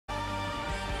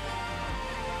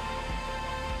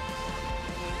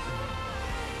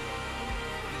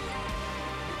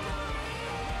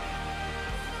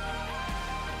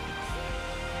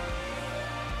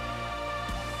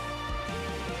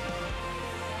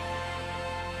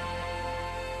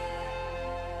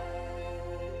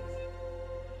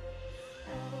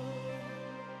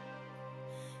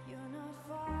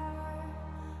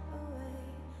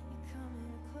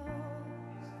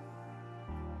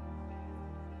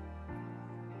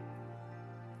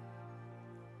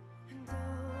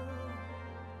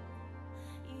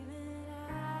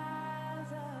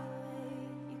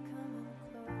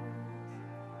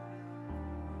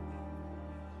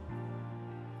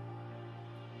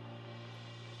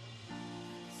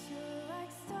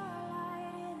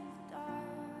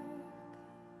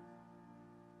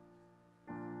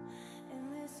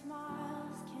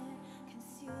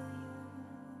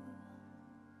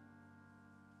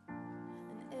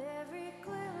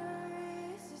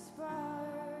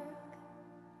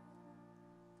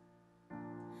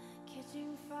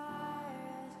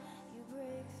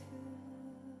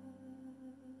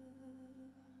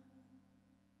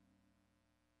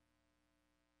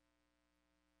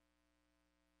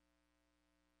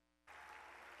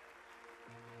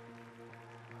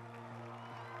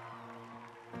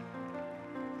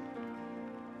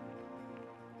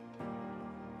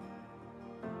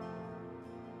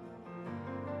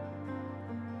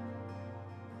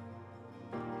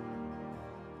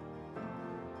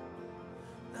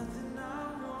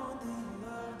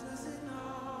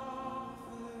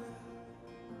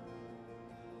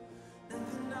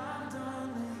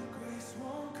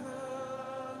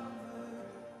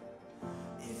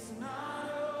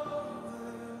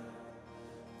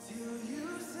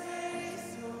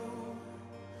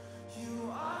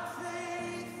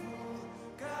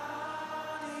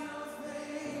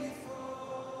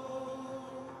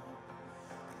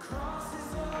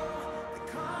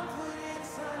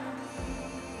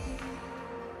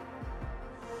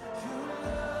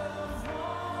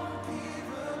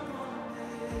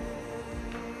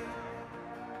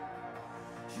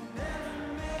You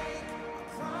never make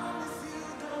a promise you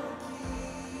don't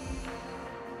keep.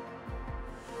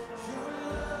 Your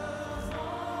love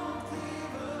won't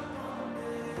give up on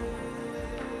me.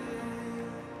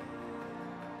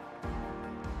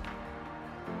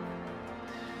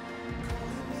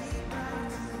 Calling me back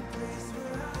to the place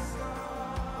where I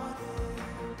started.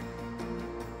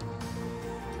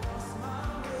 Lost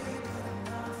my way, but I'm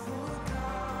not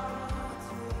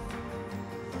forgotten.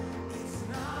 It's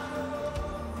not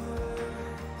over.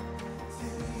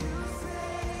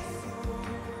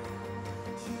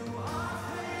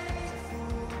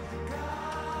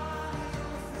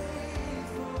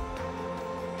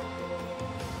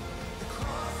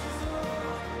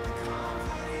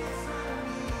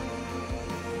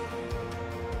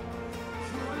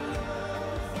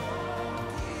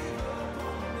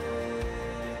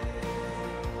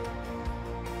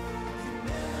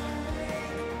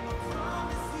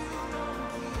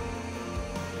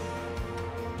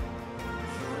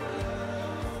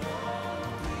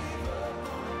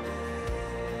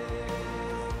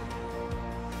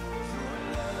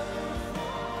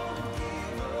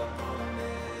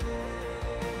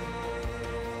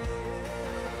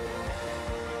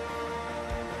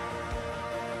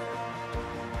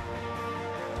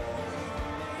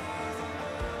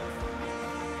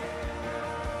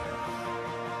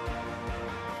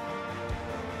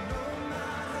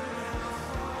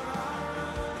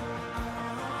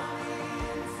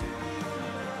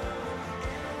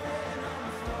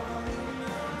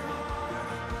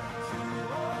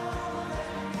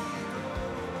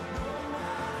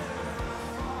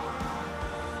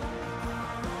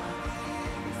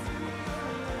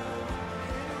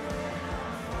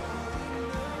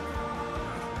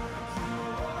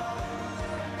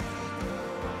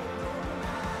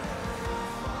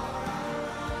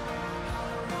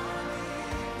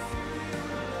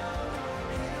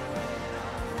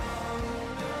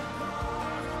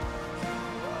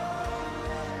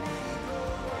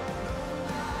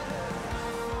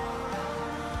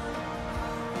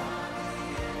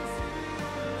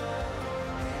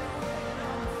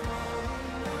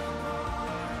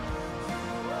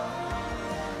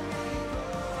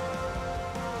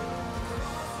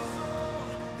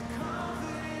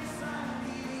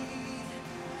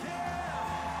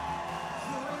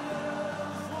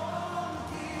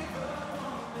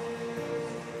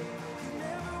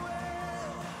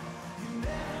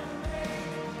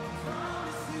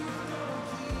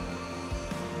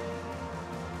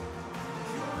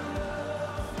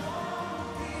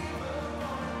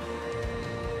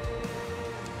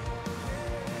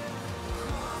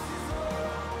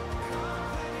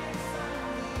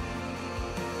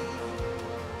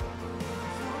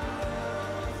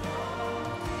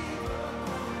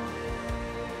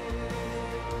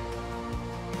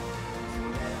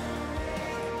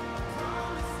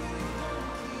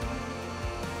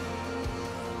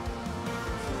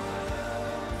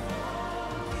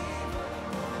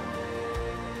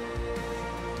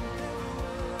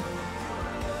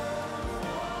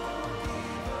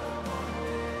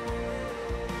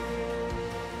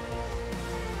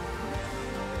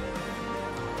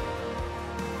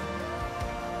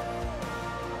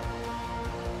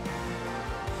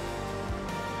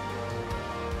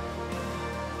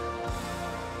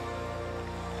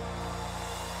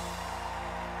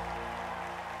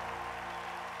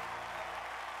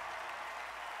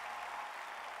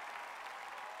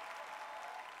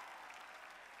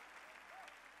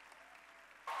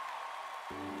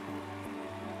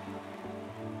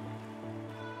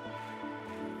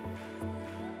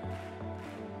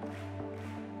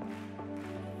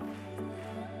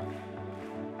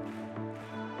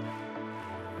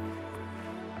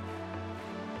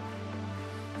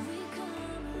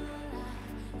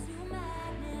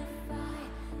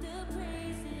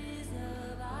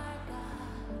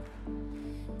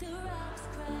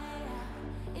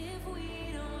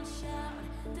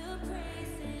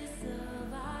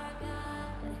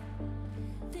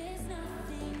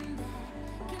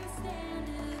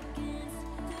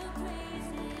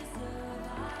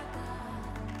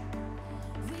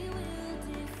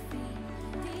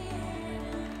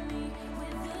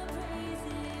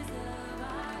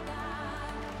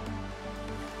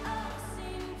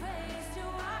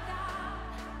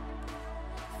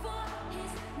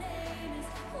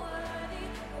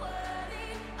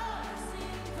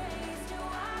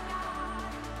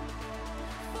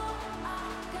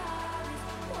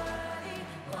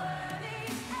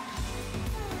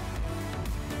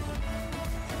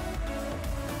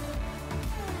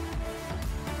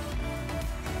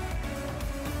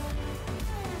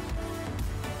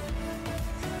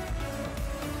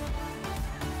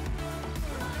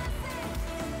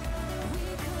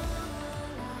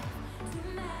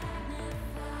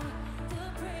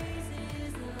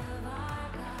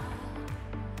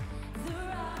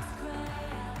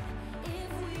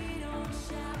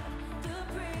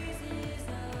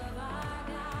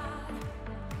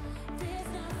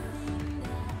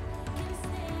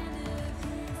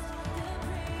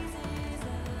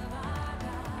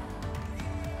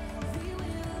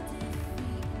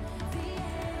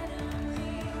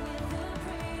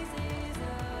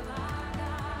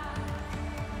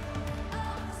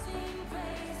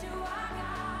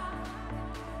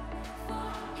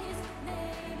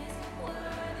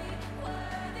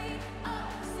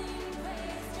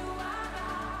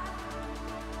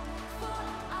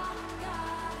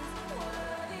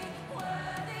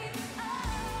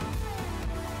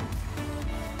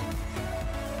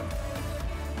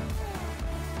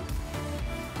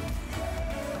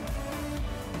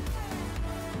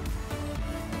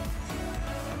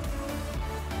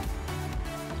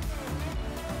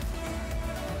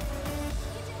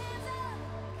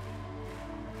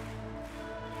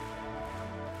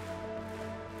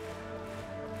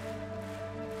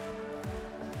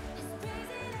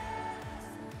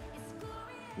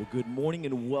 Well, good morning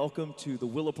and welcome to the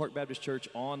Willow Park Baptist Church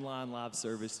online live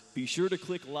service. Be sure to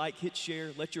click like, hit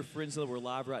share, let your friends know we're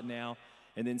live right now,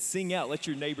 and then sing out. Let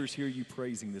your neighbors hear you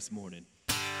praising this morning.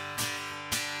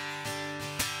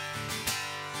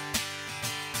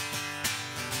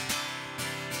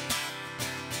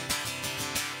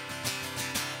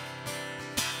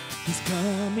 He's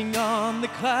coming on the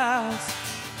clouds.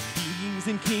 Kings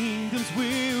and kingdoms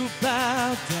will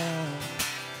bow down.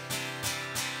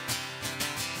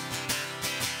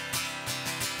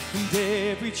 And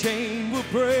every chain will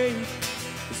break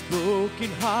as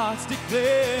broken hearts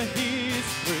declare His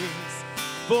praise.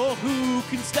 For who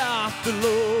can stop the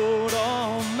Lord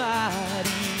Almighty?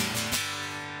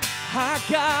 Our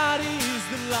God is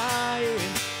the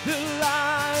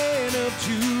Lion of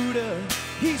Judah.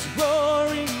 He's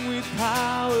roaring with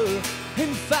power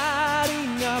and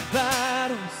fighting our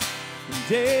battles.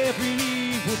 And every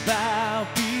knee will bow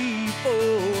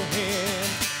before Him.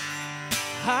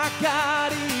 Our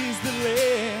God is the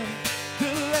Lamb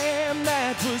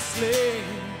that was slain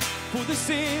for the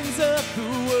sins of the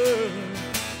world.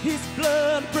 His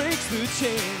blood breaks the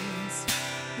chains,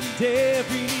 and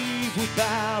every knee will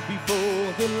bow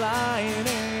before the Lion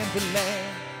and the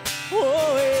Lamb.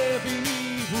 Oh, every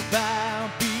knee will bow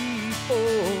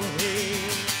before Him.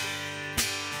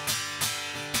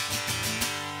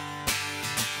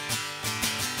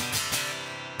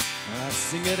 I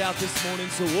sing it out this morning,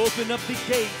 so open up the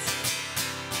gates.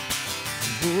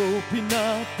 Open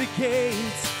up the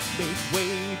gates, make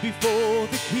way before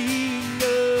the King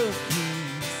of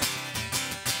Kings.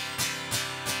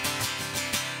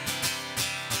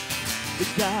 The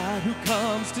God who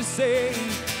comes to save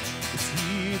is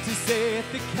here to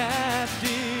set the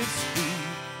captives free.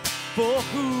 For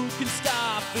who can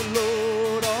stop the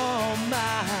Lord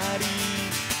Almighty?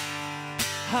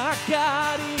 Our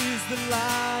God is the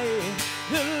Lion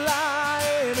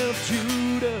of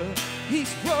Judah.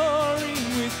 He's roaring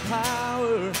with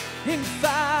power and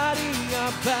fighting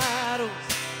our battles.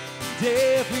 And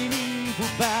every knee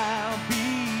will bow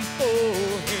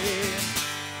before Him.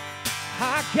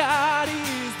 Our God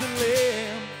is the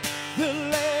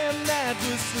Lamb that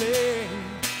was slain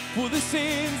for the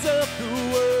sins of the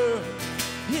world.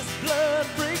 His blood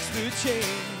breaks the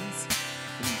chains,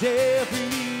 and every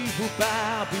knee will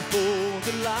bow before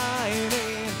the Lion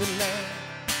and the Lamb.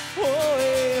 Oh,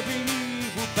 every knee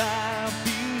will bow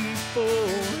before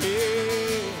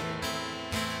Him.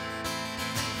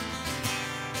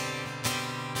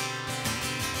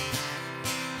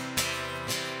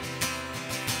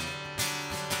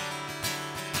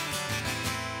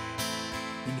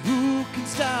 And who can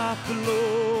stop the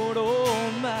Lord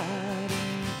Almighty?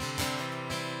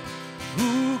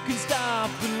 Who can stop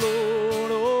the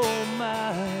Lord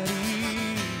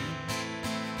Almighty?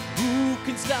 Who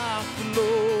can stop the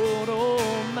Lord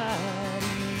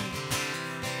Almighty?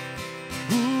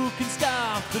 Who can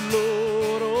stop the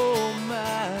Lord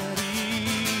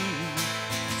Almighty?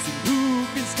 So who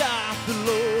can stop the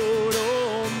Lord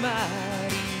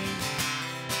Almighty?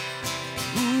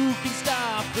 Who can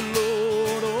stop the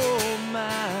Lord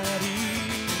Almighty?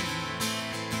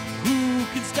 Who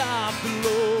can stop the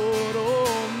Lord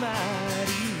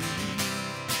Almighty?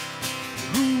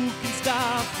 Who can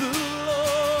stop the Lord?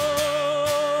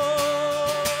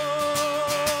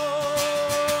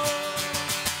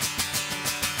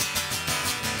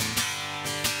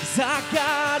 'Cause our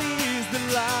God is the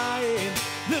Lion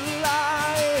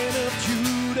of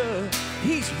Judah.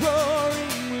 He's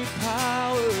roaring with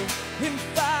power and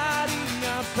fighting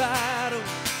our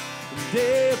battles. And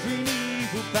every knee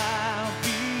will bow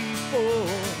before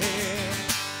Him.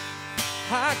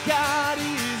 Our God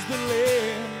is the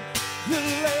Lamb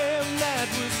that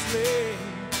was slain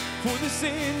for the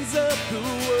sins of the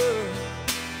world.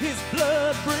 His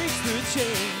blood breaks the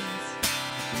chains,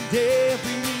 and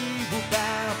every knee will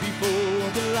bow before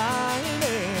the Lion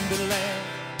and the Lamb.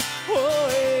 Oh,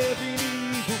 every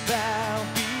knee will bow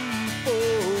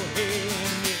before Him.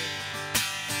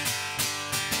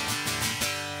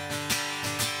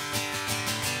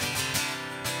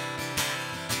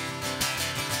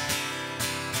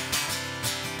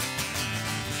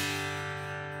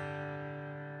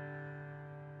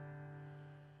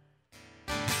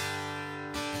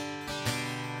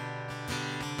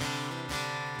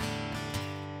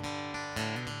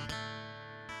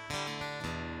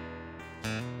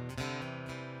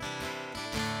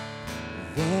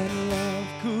 That love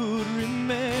could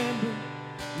remember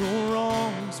no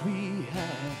wrongs we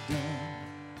have done.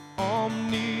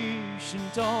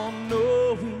 Omniscient,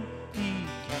 all-knowing, He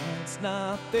counts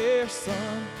not their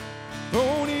son.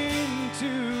 Thrown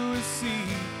into a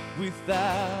sea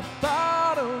without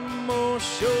bottom or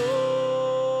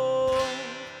shore.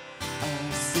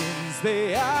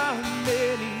 they are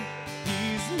many,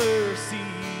 His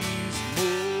mercies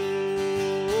more.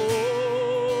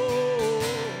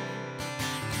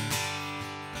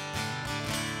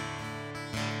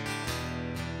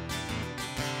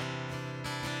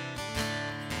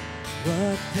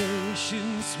 What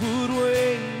patience would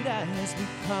wait as we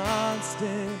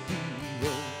constantly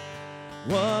roll?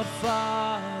 What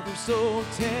Father so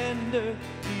tender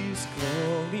is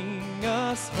calling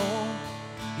us home?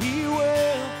 He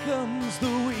welcomes the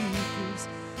weakest,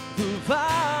 the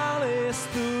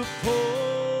vilest, the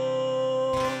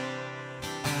poor.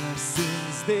 Our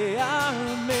sins, they are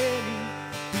many,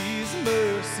 His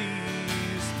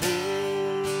mercies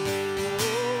more.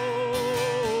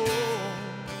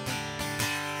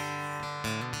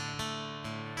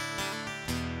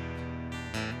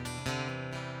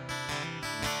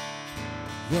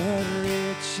 What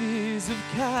riches of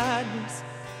kindness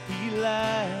He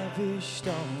lavished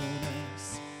on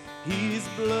us. His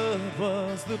blood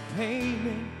was the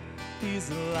payment,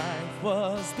 His life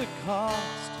was the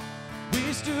cost.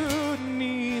 We stood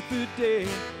beneath the debt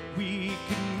we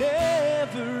could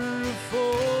never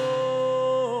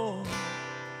afford.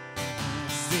 Our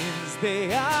sins,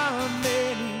 they are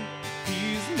many,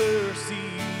 His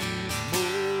mercies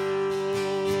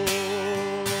more.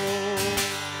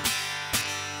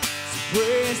 So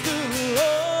praise the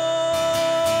Lord.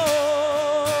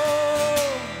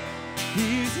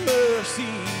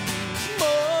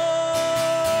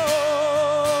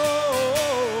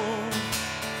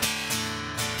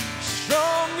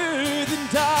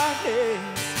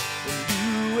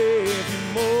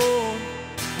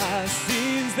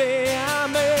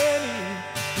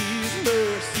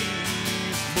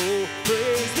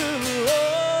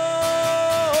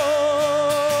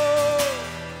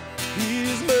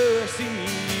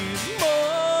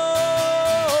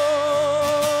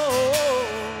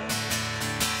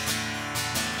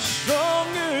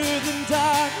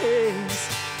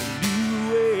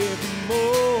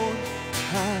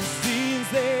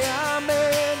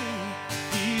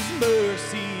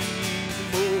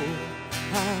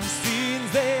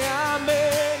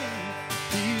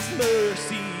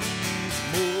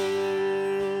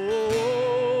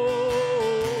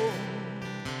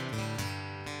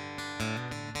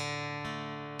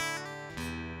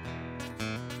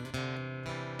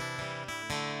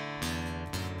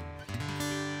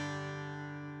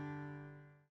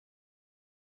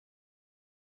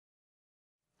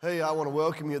 Hey, I want to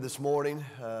welcome you this morning.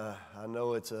 I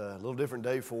know it's a little different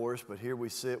day for us, but here we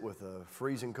sit with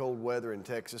freezing cold weather in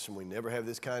Texas, and we never have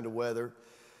this kind of weather.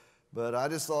 But I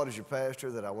just thought as your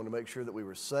pastor that I want to make sure that we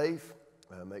were safe,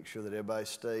 make sure that everybody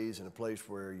stays in a place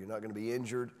where you're not going to be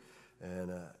injured.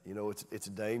 And, you know, it's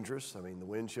dangerous. I mean, the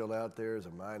wind chill out there is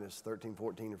a minus 13,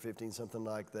 14, or 15, something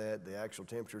like that. The actual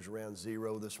temperature's around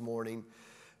 0 this morning.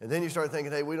 And then you start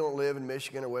thinking, hey, we don't live in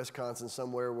Michigan or Wisconsin,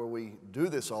 somewhere where we do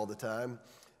this all the time.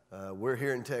 We're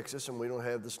here in Texas, and we don't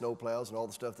have the snow plows and all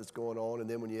the stuff that's going on. And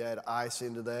then when you add ice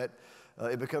into that,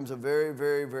 it becomes a very,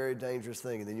 very, very dangerous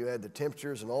thing. And then you add the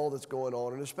temperatures and all that's going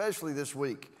on, and especially this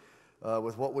week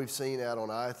with what we've seen out on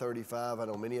I-35. I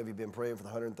know many of you have been praying for the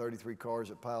 133 cars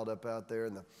that piled up out there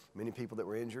and the many people that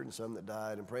were injured and some that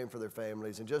died, and praying for their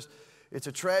families. And just, it's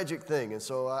a tragic thing. And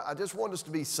so I just want us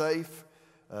to be safe.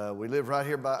 We live right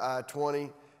here by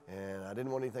I-20, and I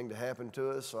didn't want anything to happen to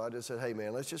us. So I just said, hey,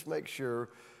 man, let's just make sure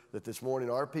that this morning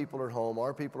our people are home,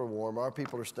 our people are warm, our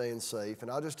people are staying safe.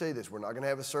 And I'll just tell you this, we're not going to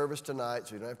have a service tonight,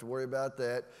 so you don't have to worry about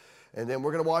that. And then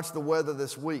we're going to watch the weather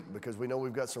this week, because we know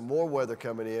we've got some more weather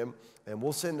coming in, and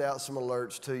we'll send out some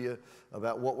alerts to you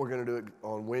about what we're going to do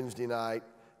on Wednesday night.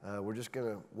 We're just going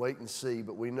to wait and see,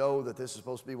 but we know that this is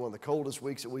supposed to be one of the coldest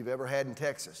weeks that we've ever had in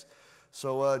Texas.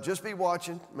 So just be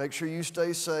watching, make sure you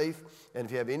stay safe, and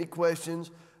if you have any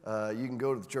questions, you can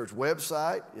go to the church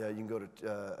website, you can go to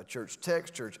a church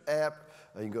text, church app,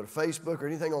 you can go to Facebook or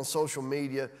anything on social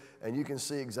media, and you can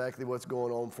see exactly what's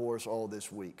going on for us all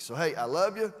this week. So, hey, I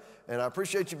love you, and I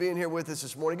appreciate you being here with us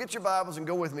this morning. Get your Bibles and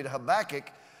go with me to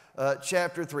Habakkuk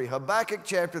chapter 3. Habakkuk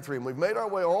chapter 3. And we've made our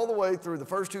way all the way through the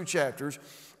first 2 chapters,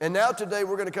 and now today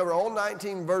we're going to cover all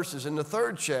 19 verses in the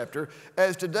 3rd chapter,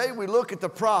 as today we look at the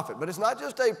prophet. But it's not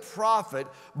just a prophet,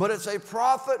 but it's a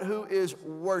prophet who is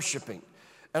worshiping.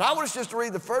 And I want us just to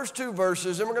read the first 2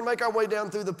 verses, and we're going to make our way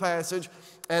down through the passage.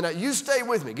 And you stay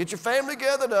with me. Get your family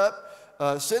gathered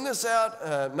up. Send this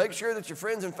out. Make sure that your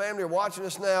friends and family are watching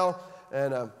us now.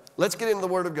 And let's get into the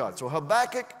Word of God. So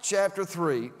Habakkuk chapter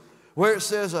 3, where it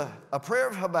says a prayer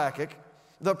of Habakkuk,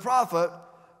 the prophet,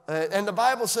 and the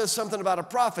Bible says something about a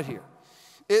prophet here.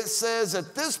 It says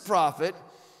that this prophet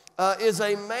is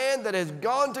a man that has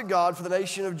gone to God for the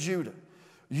nation of Judah.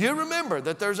 You remember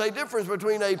that there's a difference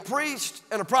between a priest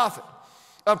and a prophet.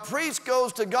 A priest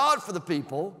goes to God for the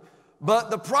people,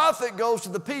 but the prophet goes to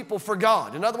the people for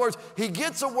God. In other words, he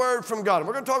gets a word from God. And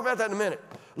we're going to talk about that in a minute.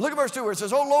 Look at verse 2 where it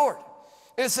says, "Oh Lord,"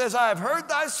 it says, "I have heard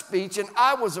thy speech, and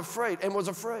I was afraid,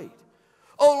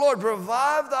 Oh Lord,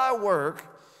 revive thy work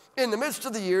in the midst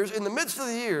of the years. In the midst of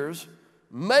the years,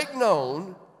 make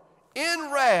known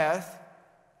in wrath,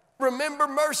 remember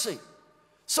mercy."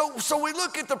 So we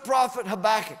look at the prophet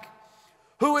Habakkuk,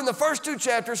 who in the first 2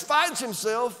 chapters finds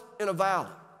himself in a valley,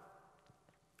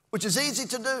 which is easy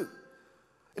to do.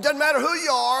 It doesn't matter who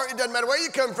you are, it doesn't matter where you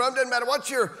come from, it doesn't matter what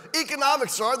your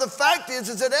economics are. The fact is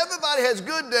that everybody has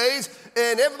good days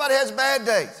and everybody has bad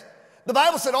days. The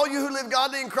Bible said, all you who live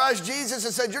godly in Christ Jesus,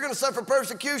 it said you're going to suffer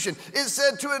persecution. It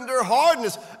said to endure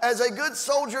hardness as a good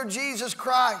soldier of Jesus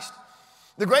Christ.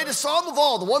 The greatest psalm of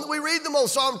all, the one that we read the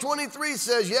most, Psalm 23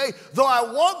 says, "Yea, though I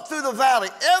walk through the valley,"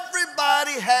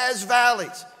 everybody has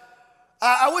valleys.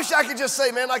 I wish I could just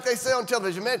say, man, like they say on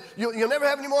television, man, you'll never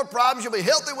have any more problems. You'll be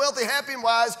healthy, wealthy, happy, and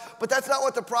wise. But that's not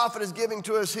what the prophet is giving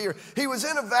to us here. He was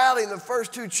in a valley in the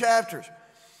first 2 chapters.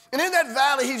 And in that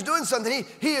valley, he's doing something.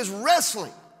 He is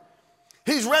wrestling.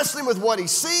 He's wrestling with what he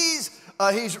sees.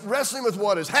 He's wrestling with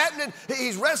what is happening.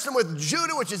 He's wrestling with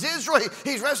Judah, which is Israel.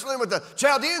 He's wrestling with the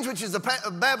Chaldeans, which is the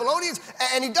Babylonians.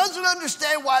 And he doesn't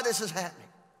understand why this is happening.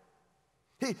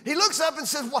 He looks up and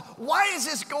says, why is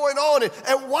this going on?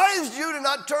 And why is Judah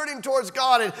not turning towards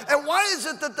God? And why is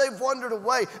it that they've wandered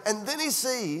away? And then he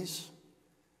sees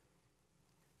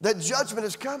that judgment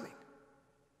is coming.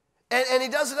 And he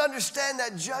doesn't understand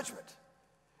that judgment.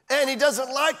 And he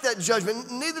doesn't like that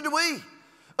judgment. Neither do we.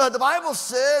 The Bible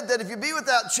said that if you be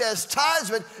without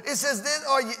chastisement, it says, then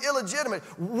are you illegitimate.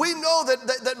 We know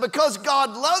that because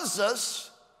God loves us,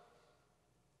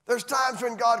 there's times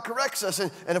when God corrects us.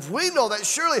 And if we know that,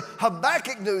 surely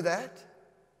Habakkuk knew that.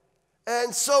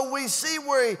 And so we see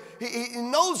where he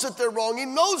knows that they're wrong. He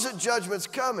knows that judgment's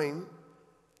coming,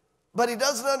 but he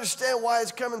doesn't understand why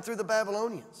it's coming through the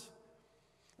Babylonians.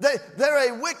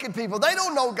 They're a wicked people. They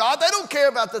don't know God. They don't care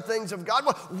about the things of God.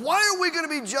 Why are we going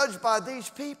to be judged by these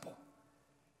people?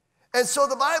 And so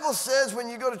the Bible says when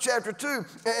you go to chapter 2 and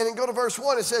then go to verse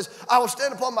 1, it says, "I will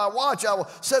stand upon my watch. I will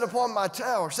set me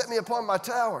upon my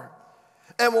tower,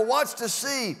 and will watch to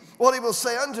see what he will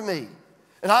say unto me.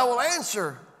 And I will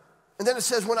answer." And then it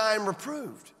says, "when I am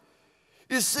reproved."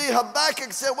 You see,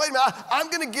 Habakkuk said, wait a minute, I'm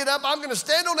going to get up, I'm going to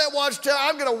stand on that watchtower,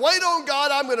 I'm going to wait on God,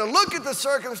 I'm going to look at the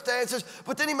circumstances.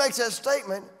 But then he makes that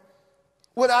statement,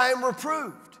 "when I am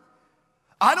reproved."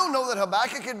 I don't know that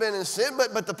Habakkuk had been in sin,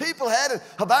 but the people had, and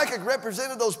Habakkuk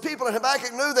represented those people, and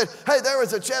Habakkuk knew that, hey, there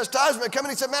was a chastisement coming.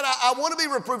 He said, man, I want to be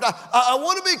reproved, I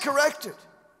want to be corrected.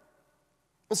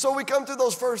 And so we come through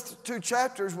those first 2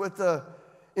 chapters with,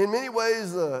 in many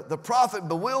ways, the prophet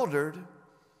bewildered.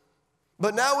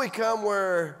 But now we come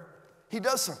where he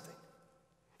does something.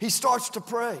 He starts to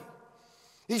pray.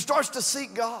 He starts to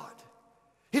seek God.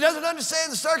 He doesn't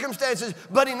understand the circumstances,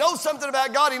 but he knows something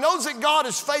about God. He knows that God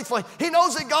is faithful. He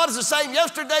knows that God is the same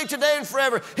yesterday, today, and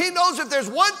forever. He knows if there's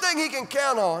one thing he can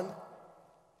count on,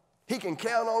 he can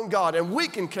count on God, and we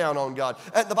can count on God.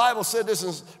 And the Bible said this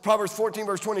in Proverbs 14,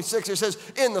 verse 26. It says,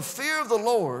 "In the fear of the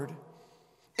Lord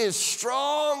is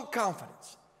strong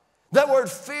confidence." That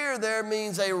word fear there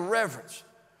means a reverence.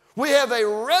 We have a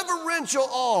reverential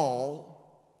awe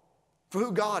for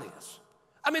who God is.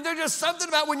 I mean, there's just something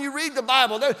about when you read the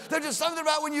Bible, there's just something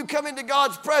about when you come into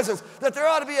God's presence, that there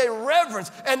ought to be a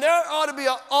reverence and there ought to be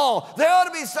an awe. There ought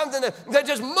to be something that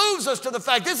just moves us to the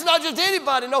fact this is not just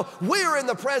anybody. No, we are in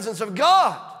the presence of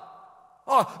God.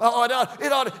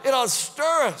 It ought to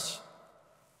stir us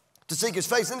to seek his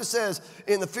face. And it says,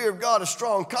 in the fear of God, a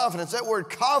strong confidence. That word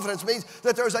confidence means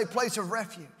that there's a place of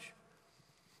refuge.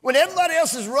 When everybody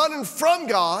else is running from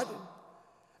God,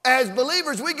 as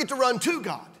believers, we get to run to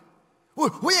God.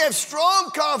 We have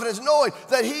strong confidence knowing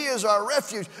that he is our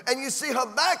refuge. And you see,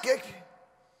 Habakkuk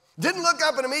didn't look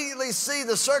up and immediately see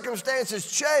the circumstances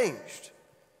changed.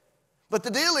 But the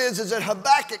deal is that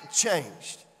Habakkuk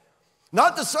changed.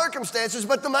 Not the circumstances,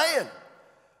 but the man.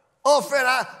 Oh, friend,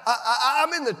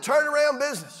 I'm in the turnaround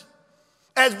business.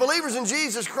 As believers in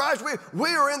Jesus Christ, we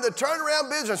are in the turnaround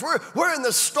business. We're in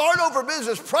the start over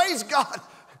business. Praise God.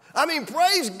 I mean,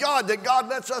 praise God that God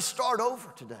lets us start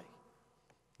over today.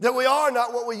 That we are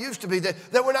not what we used to be.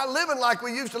 That we're not living like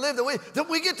we used to live. That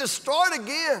we get to start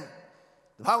again.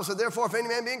 The Bible said, therefore, if any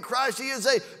man be in Christ, he is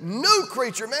a new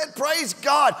creature, man. Praise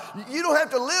God. You don't have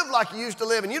to live like you used to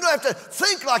live, and you don't have to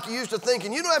think like you used to think,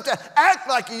 and you don't have to act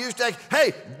like you used to act.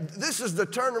 Hey, this is the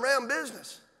turnaround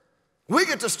business. We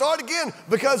get to start again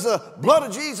because the blood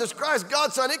of Jesus Christ,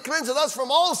 God's Son, it cleanses us from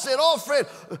all sin, all sin.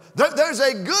 There's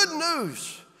a good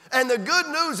news. And the good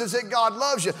news is that God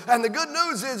loves you. And the good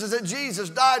news is that Jesus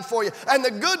died for you. And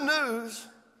the good news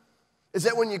is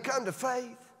that when you come to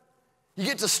faith, you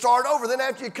get to start over. Then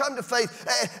after you come to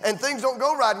faith and things don't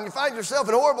go right and you find yourself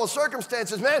in horrible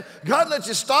circumstances, man, God lets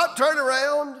you stop, turn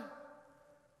around,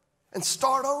 and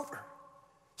start over.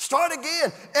 Start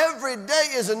again. Every day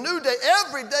is a new day.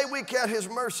 Every day we count His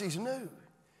mercies new.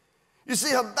 You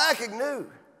see, Habakkuk knew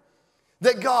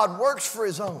that God works for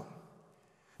His own.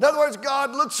 In other words,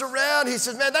 God looks around, He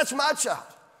says, man, that's my child.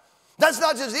 That's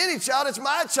not just any child, it's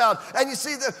my child. And you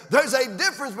see, there's a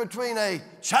difference between a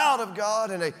child of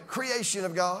God and a creation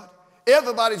of God.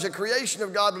 Everybody's a creation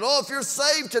of God, but if you're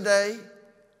saved today,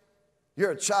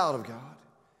 you're a child of God.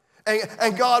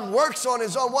 And God works on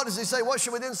His own. What does He say? What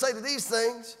should we then say to these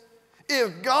things?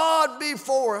 If God be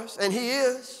for us, and He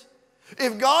is,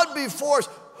 if God be for us,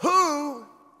 who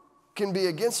can be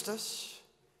against us?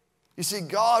 You see,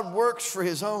 God works for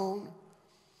His own.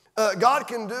 God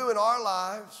can do in our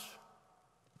lives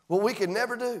what we could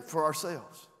never do for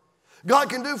ourselves. God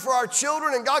can do for our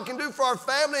children, and God can do for our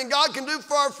family, and God can do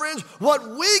for our friends what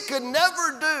we could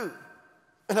never do.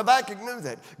 And Habakkuk knew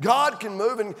that. God can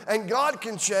move and God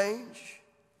can change.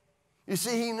 You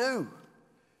see, he knew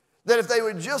that if they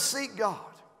would just seek God,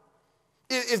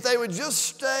 if they would just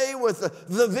stay with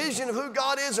the vision of who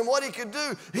God is and what He could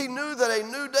do, he knew that a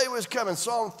new day was coming.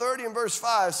 Psalm 30 and verse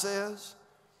 5 says,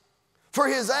 for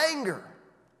His anger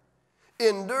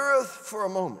endureth for a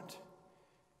moment.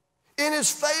 In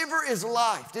His favor is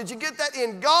life. Did you get that?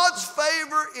 In God's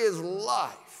favor is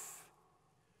life.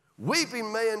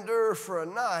 Weeping may endure for a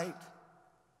night,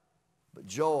 but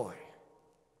joy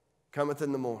cometh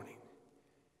in the morning.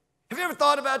 Have you ever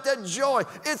thought about that joy?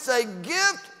 It's a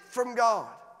gift from God.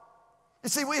 You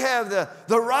see, we have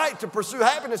the right to pursue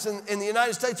happiness in the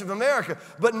United States of America,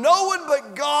 but no one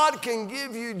but God can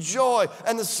give you joy.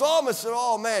 And the psalmist said,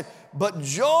 oh man, but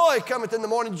joy cometh in the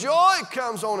morning. Joy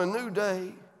comes on a new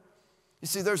day. You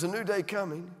see, there's a new day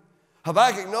coming.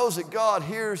 Habakkuk knows that God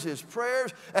hears his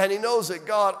prayers, and he knows that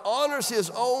God honors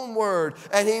His own word.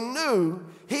 And he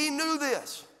knew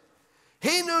this.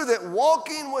 He knew that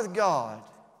walking with God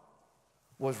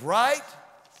was right,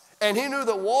 and he knew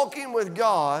that walking with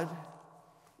God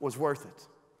was worth it.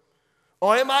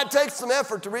 Oh, it might take some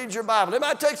effort to read your Bible. It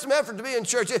might take some effort to be in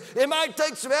church. It might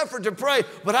take some effort to pray.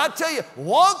 But I tell you,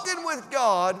 walking with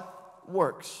God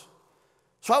works.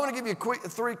 So I want to give you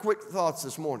three quick thoughts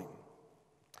this morning.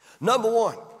 Number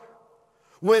one,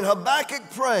 when Habakkuk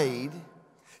prayed,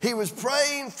 he was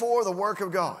praying for the work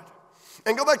of God.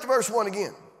 And go back to verse 1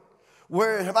 again,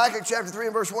 where in Habakkuk chapter 3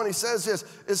 and verse 1 he says this.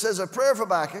 It says, a prayer of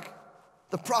Habakkuk,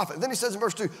 the prophet. Then he says in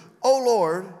verse 2, O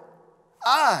Lord,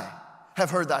 I have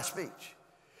heard thy speech.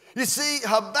 You see,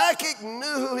 Habakkuk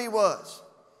knew who he was.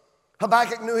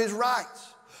 Habakkuk knew his rights.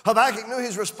 Habakkuk knew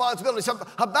his responsibilities.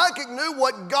 Habakkuk knew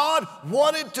what God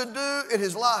wanted to do in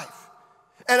his life.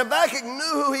 And Habakkuk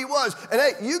knew who he was. And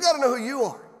hey, you got to know who you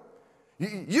are.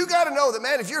 You got to know that,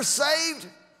 man, if you're saved,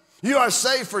 you are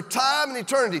saved for time and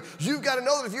eternity. You've got to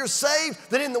know that if you're saved,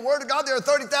 that in the Word of God there are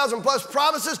 30,000 plus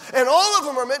promises, and all of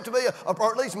them are meant to be,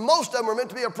 or at least most of them are meant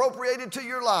to be appropriated to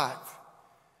your life.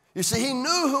 You see, he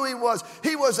knew who he was.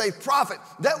 He was a prophet.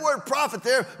 That word prophet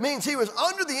there means he was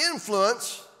under the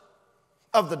influence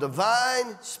of the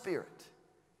divine Spirit.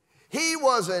 He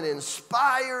was an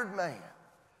inspired man.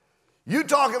 You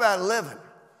talk about living.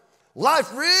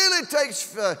 Life really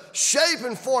takes shape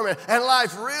and form, and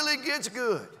life really gets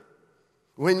good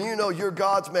when you know you're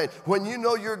God's man, when you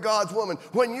know you're God's woman,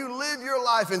 when you live your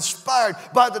life inspired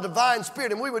by the divine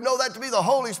Spirit. And we would know that to be the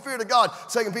Holy Spirit of God.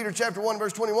 2 Peter chapter 1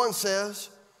 verse 21 says,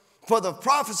 for the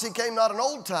prophecy came not in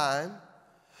old time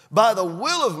by the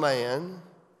will of man,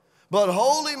 but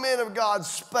holy men of God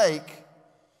spake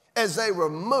as they were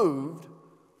moved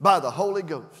by the Holy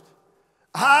Ghost.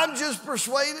 I'm just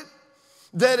persuaded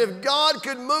that if God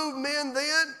could move men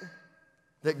then,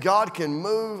 that God can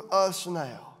move us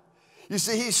now. You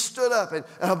see, he stood up, and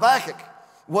Habakkuk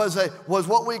was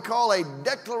what we call a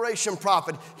declaration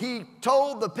prophet. He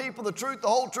told the people the truth, the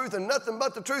whole truth, and nothing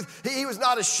but the truth. He was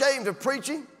not ashamed of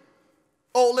preaching.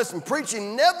 Oh, listen,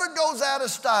 preaching never goes out of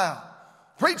style.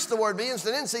 Preach the word, be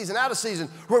instant in season, out of season,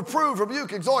 reprove,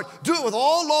 rebuke, exhort. Do it with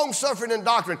all long suffering and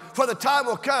doctrine, for the time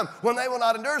will come when they will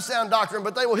not endure sound doctrine,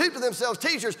 but they will heap to themselves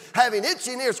teachers having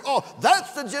itching ears. Oh,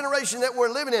 that's the generation that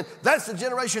we're living in. That's the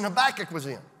generation Habakkuk was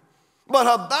in. But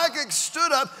Habakkuk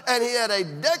stood up and he had a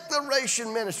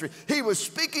declaration ministry. He was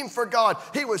speaking for God.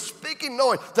 He was speaking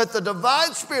knowing that the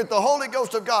divine Spirit, the Holy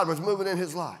Ghost of God, was moving in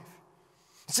his life.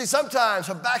 See, sometimes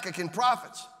Habakkuk and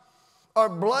prophets are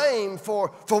blamed for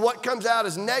what comes out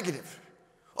as negative.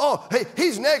 Oh, hey,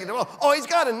 he's negative. Oh, he's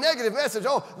got a negative message.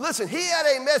 Oh, listen, he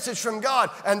had a message from God,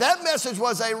 and that message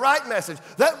was a right message.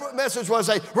 That message was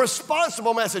a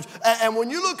responsible message. And when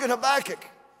you look at Habakkuk,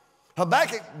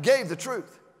 Habakkuk gave the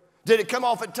truth. Did it come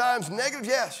off at times negative?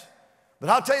 Yes. But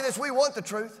I'll tell you this, we want the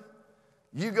truth.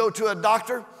 You go to a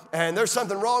doctor, and there's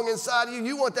something wrong inside of you.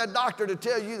 You want that doctor to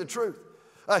tell you the truth.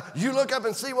 You look up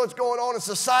and see what's going on in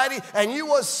society, and you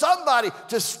want somebody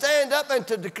to stand up and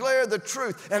to declare the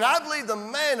truth. And I believe the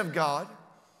man of God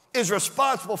is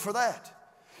responsible for that.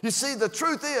 You see, the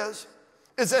truth is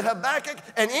that Habakkuk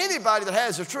and anybody that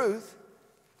has the truth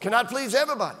cannot please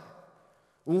everybody.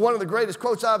 One of the greatest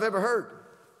quotes I've ever heard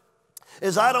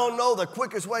is, I don't know the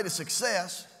quickest way to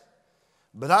success,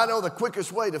 but I know the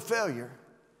quickest way to failure,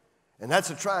 and that's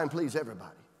to try and please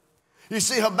everybody. You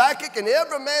see, Habakkuk and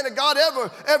every man of God,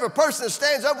 every person that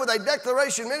stands up with a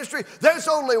declaration ministry, there's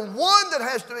only one that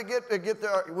has to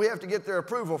we have to get their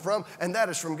approval from, and that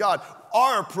is from God.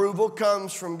 Our approval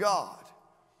comes from God.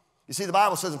 You see, the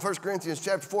Bible says in 1 Corinthians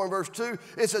chapter 4 and verse 2,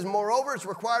 it says, moreover, it's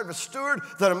required of a steward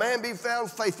that a man be found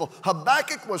faithful.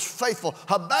 Habakkuk was faithful.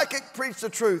 Habakkuk preached the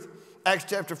truth. Acts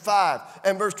chapter 5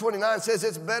 and verse 29 says,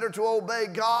 it's better to obey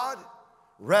God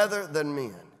rather than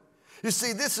men. You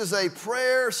see, this is a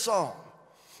prayer song.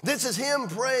 This is him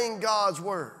praying God's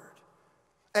word.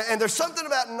 And there's something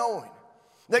about knowing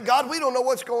that, God, we don't know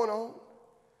what's going on.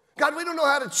 God, we don't know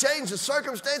how to change the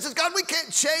circumstances. God, we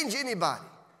can't change anybody.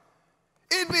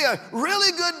 It'd be a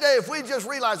really good day if we just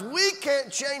realized we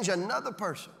can't change another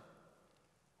person,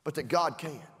 but that God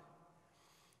can.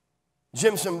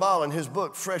 Jim Cymbala, in his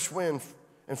book, Fresh Wind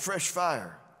and Fresh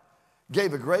Fire,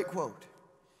 gave a great quote.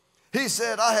 He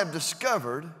said, I have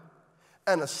discovered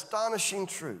an astonishing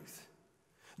truth,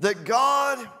 that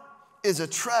God is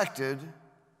attracted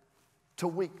to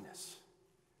weakness.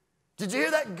 Did you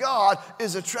hear that? God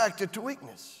is attracted to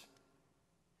weakness.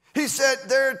 He said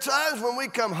there are times when we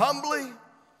come humbly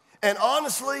and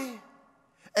honestly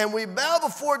and we bow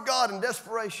before God in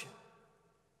desperation,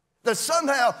 that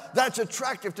somehow that's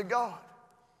attractive to God,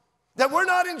 that we're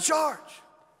not in charge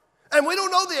and we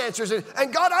don't know the answers,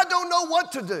 and God, I don't know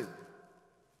what to do,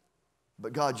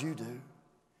 but God, you do.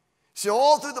 See,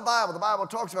 all through the Bible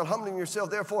talks about humbling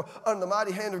yourself, therefore, under the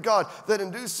mighty hand of God, that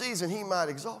in due season he might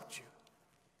exalt you.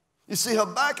 You see,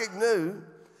 Habakkuk knew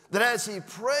that as he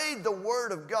prayed the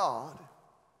word of God,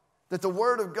 that the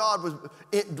word of God was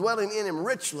dwelling in him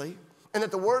richly, and that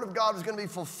the word of God was going to be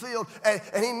fulfilled. And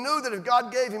he knew that if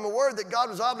God gave him a word, that God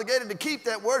was obligated to keep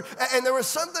that word. And there was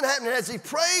something happening as he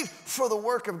prayed for the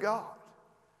work of God.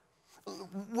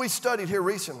 We studied here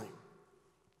recently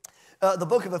the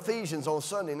book of Ephesians on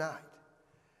Sunday night.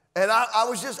 And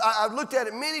I looked at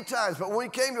it many times, but when we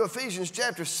came to Ephesians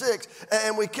chapter 6,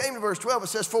 and we came to verse 12, it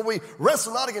says, for we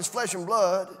wrestle not against flesh and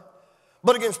blood,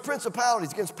 but against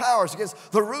principalities, against powers,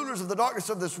 against the rulers of the darkness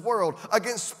of this world,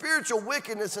 against spiritual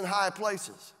wickedness in high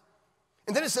places.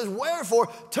 And then it says, wherefore,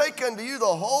 take unto you the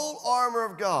whole armor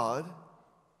of God,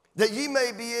 that ye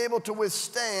may be able to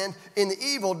withstand in the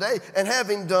evil day, and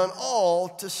having done all,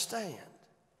 to stand.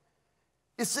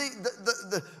 You see,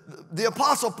 the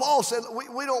Apostle Paul said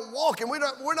we don't walk and we're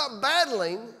not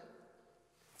battling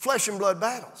flesh and blood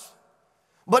battles.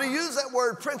 But he used that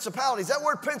word principalities. That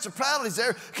word principalities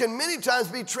there can many times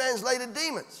be translated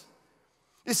demons.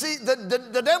 You see,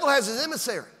 the devil has his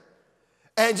emissary.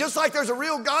 And just like there's a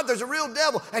real God, there's a real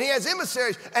devil. And he has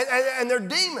emissaries, and they're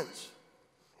demons.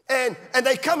 And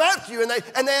they come after you,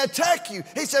 and they attack you.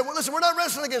 He said, well, listen, we're not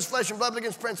wrestling against flesh and blood, but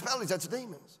against principalities. That's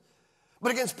demons.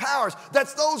 But against powers,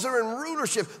 that's those that are in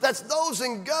rulership. That's those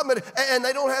in government, and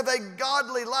they don't have a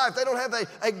godly life. They don't have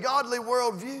a godly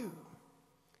worldview.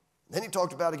 Then he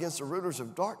talked about against the rulers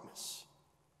of darkness.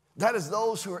 That is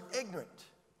those who are ignorant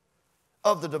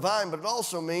of the divine, but it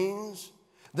also means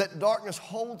that darkness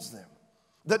holds them,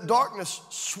 that darkness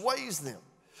sways them.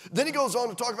 Then he goes on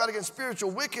to talk about against spiritual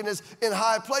wickedness in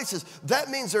high places. That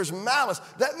means there's malice.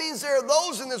 That means there are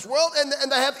those in this world and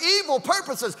they have evil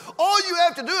purposes. All you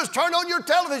have to do is turn on your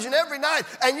television every night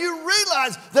and you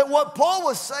realize that what Paul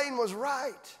was saying was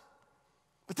right.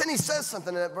 But then he says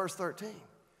something in that verse 13.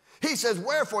 He says,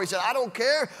 wherefore? He said, I don't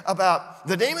care about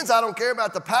the demons. I don't care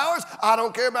about the powers. I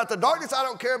don't care about the darkness. I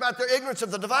don't care about their ignorance of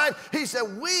the divine. He said,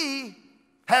 we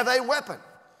have a weapon.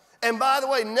 And by the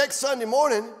way, next Sunday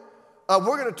morning,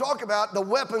 we're going to talk about the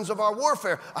weapons of our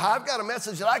warfare. I've got a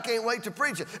message that I can't wait to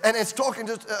preach it. And it's talking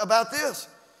just about this.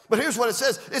 But here's what it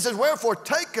says. It says, wherefore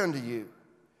take unto you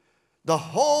The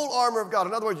whole armor of God.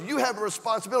 In other words, you have a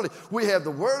responsibility. We have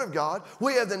the Word of God.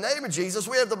 We have the name of Jesus.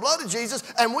 We have the blood of Jesus.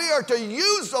 And we are to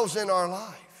use those in our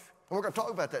life. And we're going to talk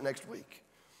about that next week.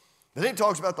 But then he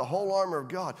talks about the whole armor of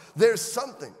God. There's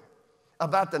something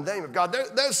about the name of God.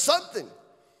 There's something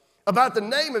about the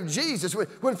name of Jesus.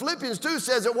 When Philippians 2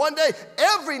 says that one day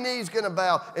every knee is going to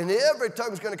bow and every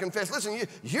tongue is going to confess. Listen,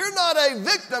 you're not a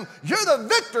victim. You're the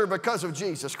victor because of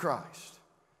Jesus Christ.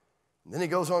 And then he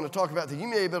goes on to talk about that you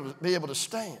may be able to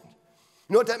stand.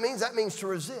 You know what that means? That means to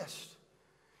resist.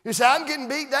 You say, I'm getting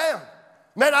beat down.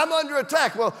 Man, I'm under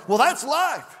attack. Well, that's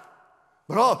life.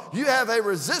 But you have a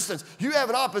resistance. You have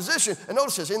an opposition. And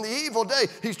notice this, in the evil day,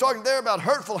 he's talking there about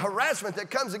hurtful harassment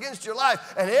that comes against your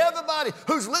life. And everybody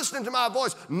who's listening to my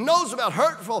voice knows about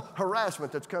hurtful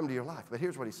harassment that's come to your life. But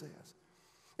here's what he says.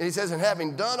 And he says, and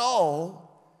having done all,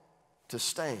 to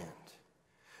stand.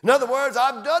 In other words,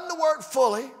 I've done the work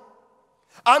fully.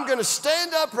 I'm going to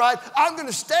stand upright. I'm going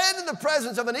to stand in the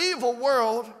presence of an evil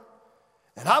world.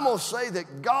 And I'm going to say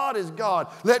that God is God.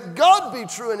 Let God be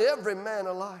true and every man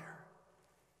a liar.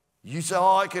 You say,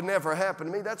 oh, it could never happen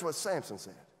to me. That's what Samson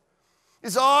said.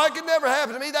 You say, oh, it could never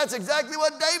happen to me. That's exactly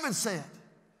what David said.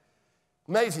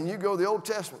 Amazing. You go to the Old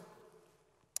Testament.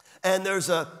 And there's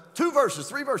three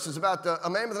verses about a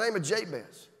man by the name of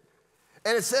Jabez.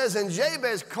 And it says, and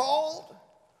Jabez called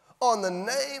on the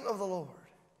name of the Lord.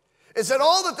 It said,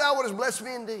 oh, that thou wouldest bless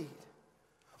me indeed.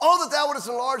 Oh, that thou wouldest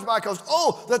enlarge my coast.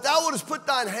 Oh, that thou wouldest put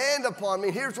thine hand upon me.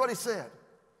 And here's what he said.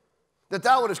 That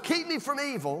thou wouldest keep me from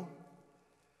evil,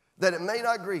 that it may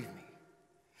not grieve me.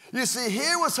 You see,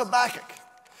 here was Habakkuk.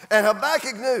 And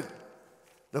Habakkuk knew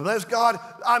that, bless God,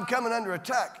 I'm coming under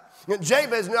attack. And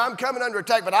Jabez knew I'm coming under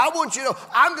attack. But I want you to know,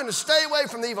 I'm going to stay away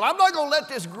from the evil. I'm not going to let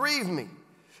this grieve me.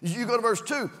 You go to verse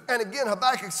 2, and again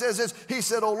Habakkuk says this. He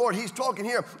said, oh Lord, he's talking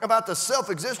here about the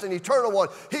self-existent, eternal one.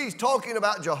 He's talking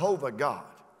about Jehovah God.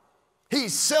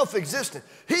 He's self-existent.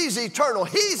 He's eternal.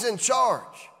 He's in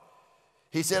charge.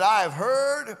 He said, I have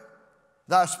heard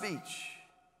thy speech.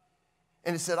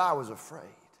 And he said, I was afraid.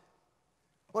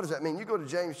 What does that mean? You go to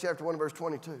James chapter 1, verse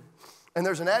 22. And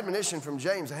there's an admonition from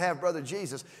James, a half-brother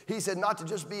Jesus. He said not to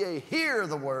just be a hearer of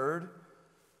the word,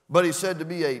 but he said to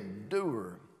be a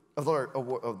doer of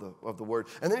the word.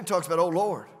 And then he talks about, oh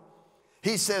Lord,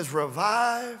 he says,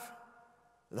 revive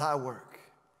thy work.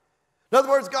 In other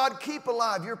words, God, keep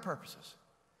alive your purposes.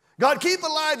 God, keep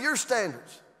alive your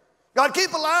standards. God,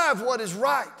 keep alive what is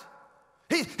right.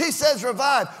 He says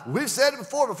revive. We've said it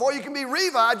before you can be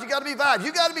revived, you got to be revived.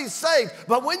 You got to be saved.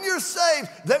 But when you're saved,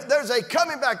 there's a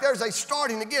coming back. There's a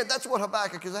starting again. That's what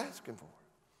Habakkuk is asking for.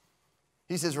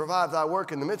 He says, revive thy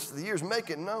work in the midst of the years, make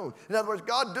it known. In other words,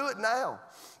 God, do it now.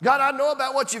 God, I know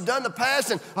about what you've done in the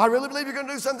past, and I really believe you're going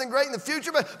to do something great in the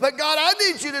future, but God, I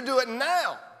need you to do it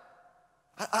now.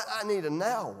 I need a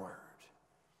now word.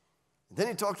 And then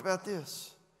he talked about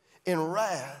this. In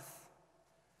wrath,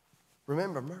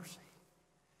 remember mercy.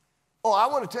 Oh, I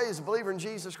want to tell you as a believer in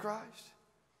Jesus Christ,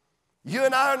 you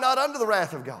and I are not under the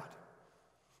wrath of God.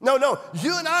 No,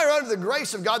 you and I are under the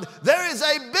grace of God. There is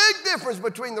a big difference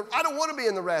between I don't want to be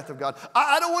in the wrath of God.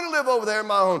 I don't want to live over there on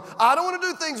my own. I don't want to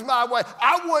do things my way.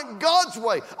 I want God's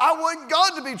way. I want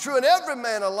God to be true and every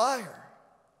man a liar.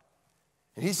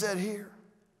 And he said here,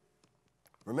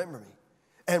 remember me.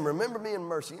 And remember me in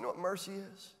mercy. You know what mercy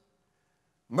is?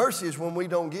 Mercy is when we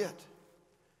don't get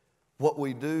what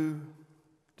we do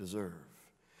deserve.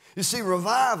 You see,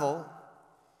 revival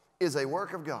is a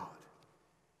work of God.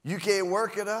 You can't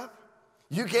work it up.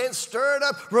 You can't stir it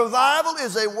up. Revival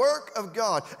is a work of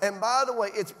God. And by the way,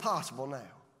 it's possible now.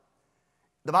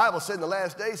 The Bible said in the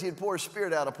last days he'd pour his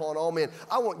Spirit out upon all men.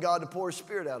 I want God to pour his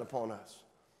Spirit out upon us.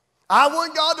 I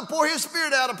want God to pour his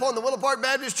Spirit out upon the Willow Park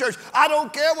Baptist Church. I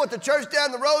don't care what the church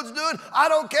down the road's doing. I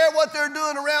don't care what they're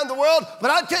doing around the world.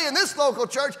 But I tell you, in this local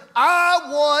church, I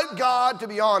want God to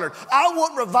be honored. I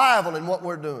want revival in what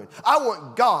we're doing. I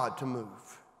want God to move.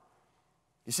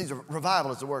 You see,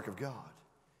 revival is the work of God.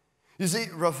 You see,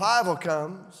 revival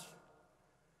comes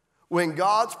when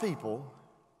God's people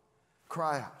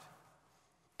cry out.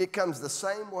 It comes the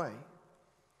same way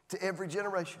to every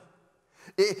generation.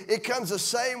 It comes the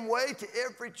same way to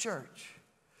every church.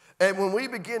 And when we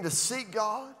begin to seek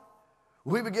God,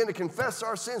 we begin to confess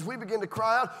our sins, we begin to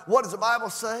cry out. What does the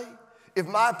Bible say? If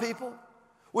my people,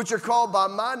 which are called by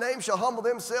my name, shall humble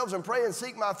themselves and pray and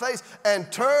seek my face and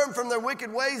turn from their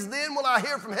wicked ways, then will I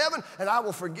hear from heaven and I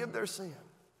will forgive their sin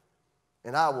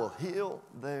and I will heal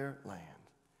their land.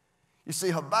 You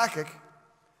see, Habakkuk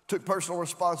took personal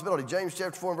responsibility. James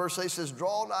chapter 4 and verse 8 says,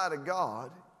 draw nigh to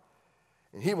God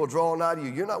and he will draw nigh to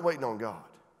you. You're not waiting on God.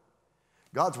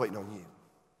 God's waiting on you.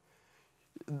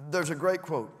 There's a great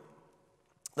quote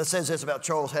that says this about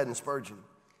Charles Haddon Spurgeon.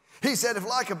 He said, if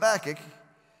like Habakkuk,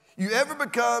 you ever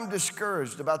become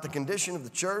discouraged about the condition of the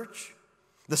church,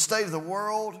 the state of the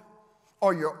world,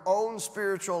 or your own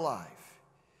spiritual life,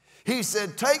 he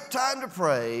said, take time to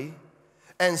pray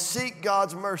and seek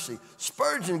God's mercy.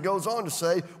 Spurgeon goes on to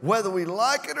say, whether we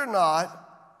like it or not,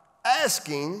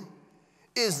 asking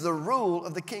is the rule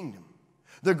of the kingdom.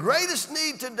 The greatest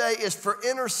need today is for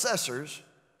intercessors.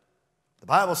 The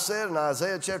Bible said in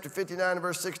Isaiah chapter 59 and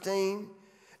verse 16,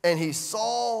 and he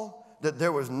saw that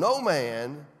there was no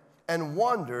man and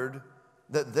wondered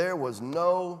that there was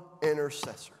no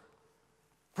intercessor.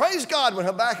 Praise God, when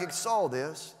Habakkuk saw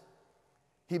this,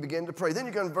 he began to pray. Then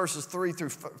you go to verses 3 through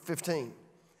 15.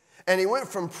 And he went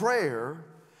from prayer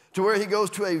to where he goes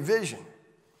to a vision.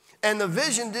 And the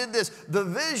vision did this. The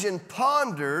vision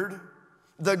pondered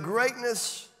the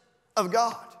greatness of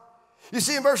God. You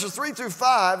see, in verses 3 through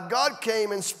 5, God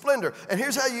came in splendor. And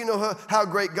here's how you know how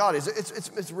great God is.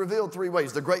 It's revealed three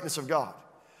ways, the greatness of God.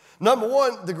 Number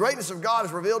one, the greatness of God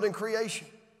is revealed in creation.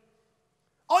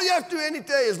 All you have to do any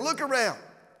day is look around.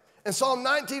 And Psalm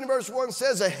 19 verse 1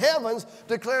 says, the heavens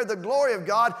declare the glory of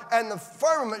God, and the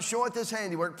firmament showeth his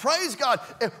handiwork. Praise God.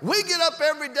 If we get up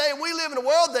every day and we live in a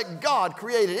world that God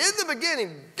created. In the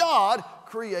beginning, God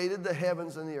created the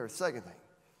heavens and the earth. Second thing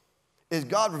is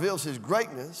God reveals his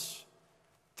greatness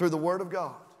through the word of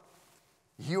God.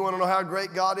 You want to know how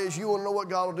great God is? You want to know what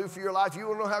God will do for your life? You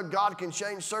want to know how God can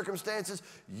change circumstances?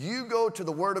 You go to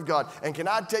the word of God. And can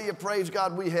I tell you, praise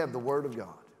God, we have the word of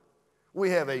God.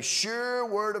 We have a sure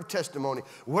word of testimony.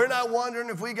 We're not wondering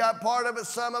if we got part of it,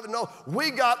 some of it. No,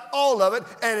 we got all of it,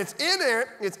 and it's inerrant,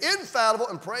 it's infallible,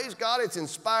 and praise God, it's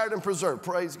inspired and preserved.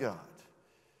 Praise God.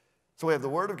 So we have the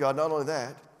word of God, not only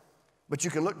that, but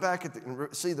you can look back at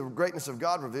and see the greatness of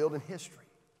God revealed in history.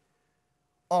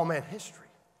 Oh man, history.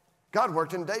 God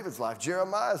worked in David's life,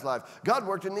 Jeremiah's life. God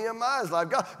worked in Nehemiah's life.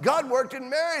 God worked in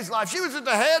Mary's life. She was the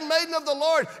handmaiden of the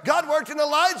Lord. God worked in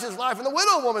Elijah's life and the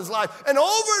widow woman's life. And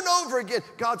over again,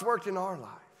 God's worked in our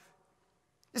life.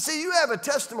 You see, you have a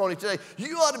testimony today.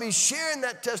 You ought to be sharing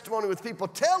that testimony with people,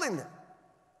 telling them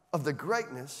of the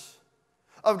greatness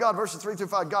of God. Verses 3 through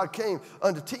 5, God came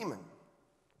unto Teman,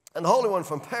 and the Holy One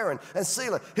from Paran and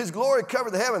Selah. His glory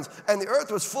covered the heavens, and the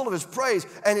earth was full of his praise,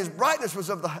 and his brightness was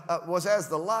as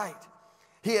the light.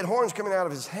 He had horns coming out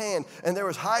of his hand, and there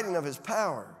was hiding of his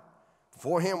power.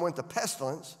 Before him went the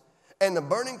pestilence, and the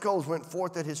burning coals went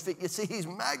forth at his feet. You see, he's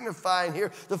magnifying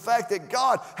here the fact that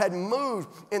God had moved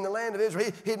in the land of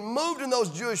Israel. He had moved in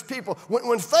those Jewish people.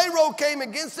 When Pharaoh came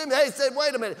against him, they said,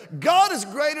 wait a minute, God is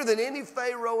greater than any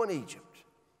Pharaoh in Egypt.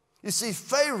 You see,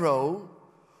 Pharaoh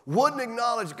wouldn't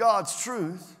acknowledge God's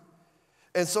truth,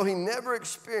 and so he never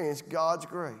experienced God's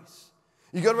grace.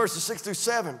 You go to verses 6 through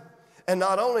 7, and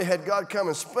not only had God come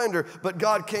in splendor, but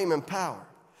God came in power.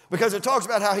 Because it talks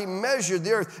about how he measured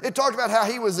the earth. It talks about how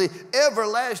he was the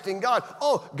everlasting God.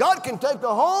 Oh, God can take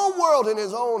the whole world in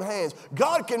his own hands.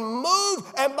 God can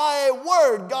move, and by a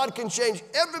word, God can change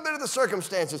every bit of the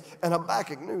circumstances. And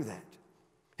Habakkuk knew that.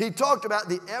 He talked about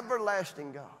the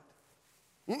everlasting God.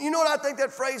 You know what I think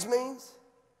that phrase means?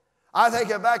 I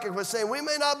think Habakkuk was saying, we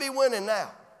may not be winning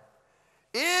now.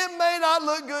 It may not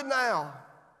look good now.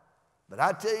 But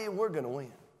I tell you, we're going to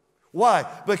win. Why?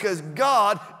 Because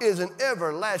God is an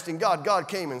everlasting God. God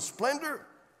came in splendor.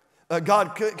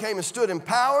 God came and stood in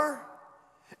power.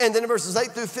 And then in verses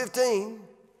 8 through 15,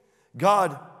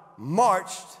 God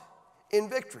marched in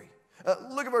victory.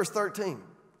 Look at verse 13.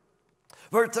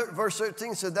 Verse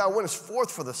 13 said, thou wentest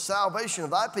forth for the salvation of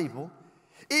thy people,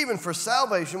 even for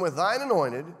salvation with thine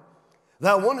anointed.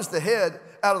 Thou wouldest the head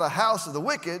out of the house of the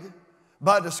wicked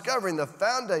by discovering the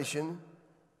foundation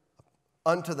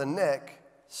unto the neck,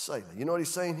 Selah. You know what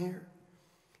he's saying here?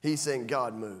 He's saying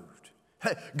God moved.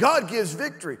 Hey, God gives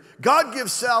victory. God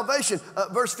gives salvation.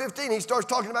 Verse 15, he starts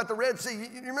talking about the Red Sea.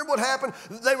 You remember what happened?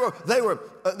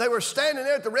 They were standing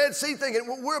there at the Red Sea thinking,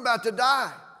 well, we're about to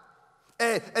die.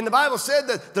 And the Bible said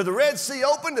that the Red Sea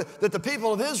opened, that the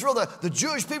people of Israel, the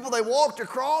Jewish people, they walked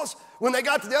across. When they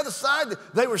got to the other side,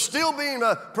 they were still being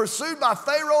pursued by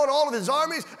Pharaoh and all of his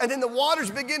armies. And then the waters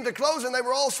began to close and they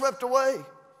were all swept away.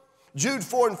 Jude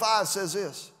 4 and 5 says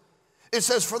this. It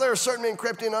says, for there are certain men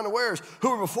crept in unawares,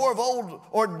 who were before of old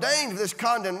ordained for this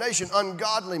condemnation,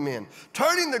 ungodly men,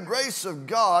 turning the grace of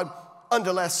God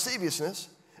unto lasciviousness,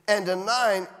 and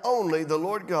denying only the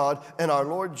Lord God and our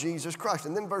Lord Jesus Christ.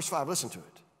 And then verse 5, listen to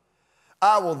it.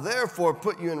 I will therefore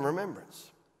put you in remembrance,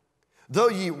 though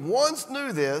ye once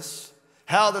knew this,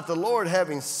 how that the Lord,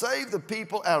 having saved the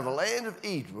people out of the land of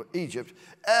Egypt,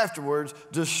 afterwards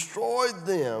destroyed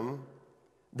them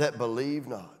that believe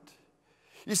not.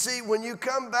 You see, when you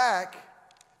come back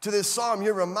to this psalm,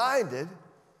 you're reminded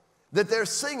that they're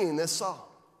singing this song.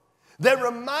 They're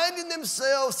reminding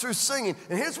themselves through singing.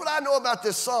 And here's what I know about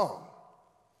this song.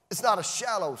 It's not a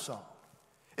shallow song.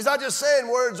 It's not just saying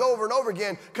words over and over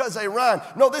again because they rhyme.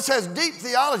 No, this has deep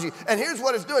theology. And here's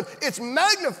what it's doing. It's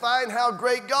magnifying how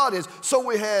great God is. So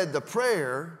we had the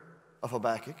prayer of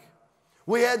Habakkuk.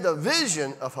 We had the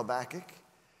vision of Habakkuk.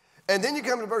 And then you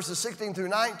come to verses 16 through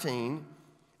 19,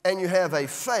 and you have a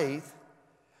faith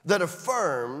that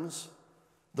affirms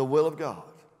the will of God.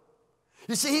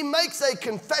 You see, he makes a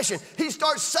confession. He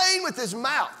starts saying with his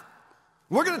mouth.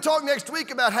 We're going to talk next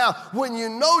week about how when you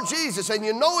know Jesus and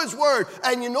you know his word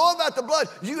and you know about the blood,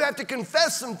 you have to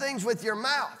confess some things with your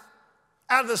mouth.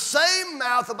 Out of the same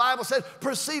mouth, the Bible says,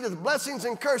 proceedeth blessings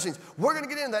and cursings. We're going to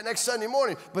get into that next Sunday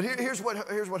morning. But here's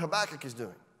what Habakkuk is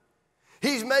doing.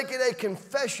 He's making a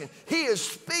confession. He is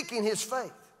speaking his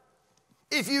faith.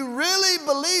 If you really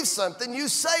believe something, you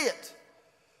say it.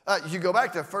 You go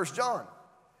back to 1 John.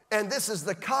 And this is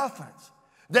the confidence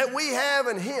that we have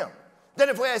in him. That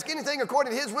if we ask anything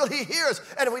according to his will, he hears us.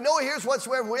 And if we know he hears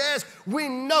whatsoever we ask, we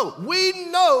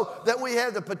know that we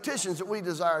have the petitions that we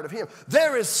desired of him.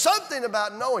 There is something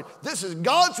about knowing this is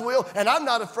God's will, and I'm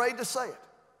not afraid to say it.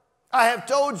 I have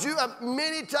told you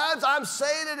many times, I'm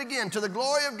saying it again to the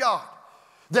glory of God,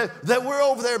 that we're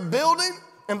over there building.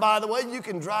 And by the way, you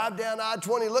can drive down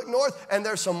I-20, look north, and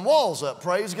there's some walls up,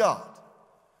 praise God.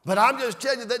 But I'm just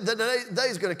telling you that the day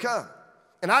is going to come.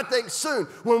 And I think soon,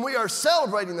 when we are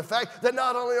celebrating the fact that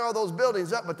not only are those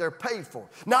buildings up, but they're paid for.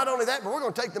 Not only that, but we're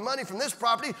going to take the money from this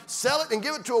property, sell it, and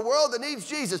give it to a world that needs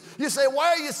Jesus. You say, why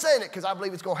are you saying it? Because I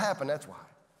believe it's going to happen, that's why.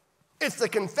 It's the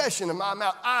confession of my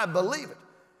mouth. I believe it.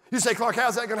 You say, Clark,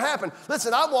 how's that going to happen?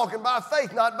 Listen, I'm walking by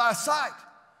faith, not by sight.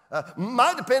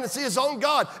 My dependency is on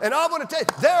God. And I want to tell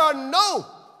you, there are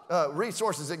no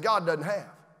resources that God doesn't have.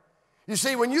 You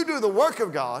see, when you do the work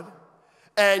of God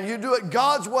and you do it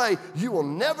God's way, you will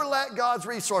never lack God's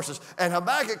resources. And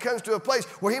Habakkuk comes to a place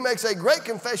where he makes a great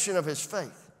confession of his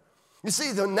faith. You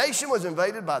see, the nation was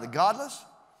invaded by the godless.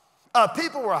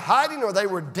 People were hiding or they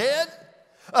were dead.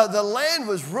 The land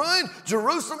was ruined.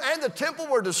 Jerusalem and the temple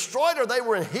were destroyed or they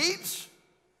were in heaps.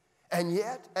 And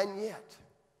yet,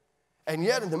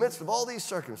 in the midst of all these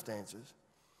circumstances,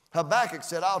 Habakkuk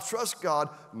said, I'll trust God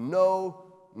no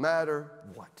matter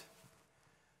what.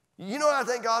 You know what I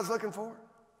think God's looking for?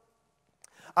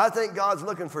 I think God's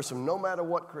looking for some no matter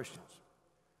what Christians.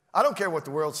 I don't care what the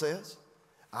world says.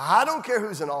 I don't care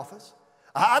who's in office.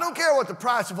 I don't care what the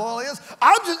price of oil is.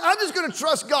 I'm just going to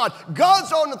trust God.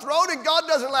 God's on the throne and God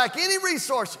doesn't lack any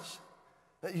resources.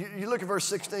 You look at verse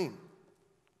 16.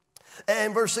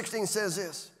 And verse 16 says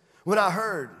this. When I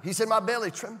heard, he said, my belly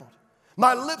trembled.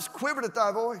 My lips quivered at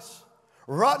thy voice.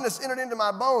 Rottenness entered into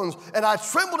my bones, and I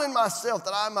trembled in myself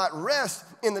that I might rest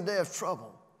in the day of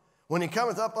trouble. When he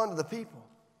cometh up unto the people,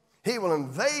 he will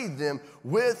invade them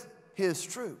with his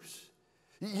troops.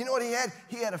 You know what he had?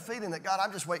 He had a feeling that, God,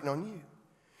 I'm just waiting on you.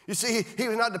 You see, he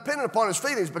was not dependent upon his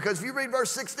feelings because if you read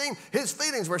verse 16, his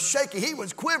feelings were shaky. He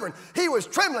was quivering. He was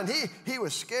trembling. He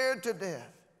was scared to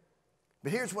death.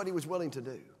 But here's what he was willing to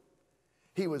do.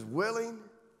 He was willing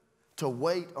to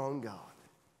wait on God.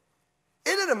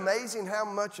 Isn't it amazing how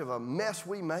much of a mess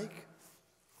we make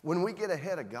when we get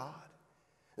ahead of God?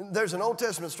 There's an Old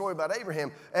Testament story about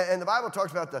Abraham, and the Bible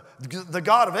talks about the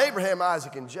God of Abraham,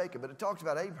 Isaac, and Jacob, but it talks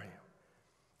about Abraham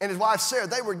and his wife Sarah.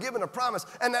 They were given a promise,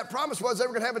 and that promise was they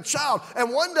were going to have a child,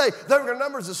 and one day they were going to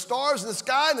number the stars in the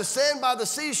sky and the sand by the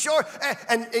seashore,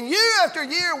 and year after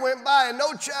year went by and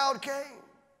no child came.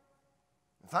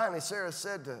 And finally Sarah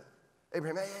said to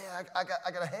Abraham, hey, I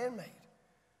got a handmaid.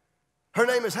 Her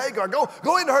name is Hagar.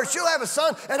 Go into her. She'll have a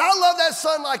son, and I love that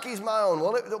son like he's my own.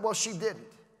 Well, she didn't.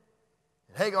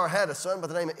 Hagar had a son by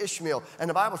the name of Ishmael, and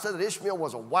the Bible said that Ishmael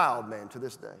was a wild man to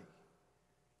this day.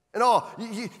 And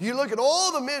you look at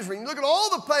all the misery, you look at all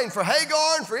the pain for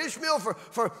Hagar and for Ishmael,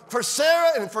 for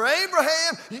Sarah and for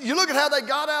Abraham. You look at how they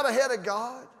got out ahead of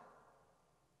God.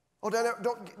 Oh,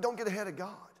 don't get ahead of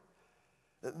God.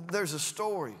 There's a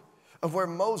story of where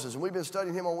Moses, and we've been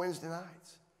studying him on Wednesday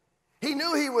nights. He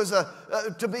knew he was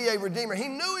to be a redeemer. He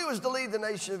knew he was to lead the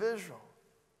nation of Israel.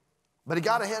 But he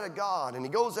got ahead of God, and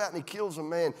he goes out and he kills a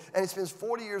man, and he spends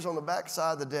 40 years on the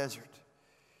backside of the desert.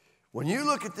 When you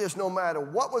look at this, no matter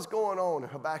what was going on in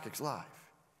Habakkuk's life,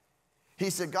 he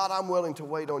said, God, I'm willing to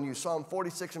wait on you. Psalm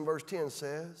 46 and verse 10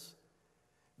 says,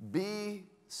 be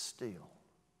still.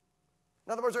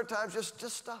 In other words, there are times just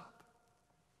stop.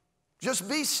 Just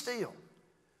be still.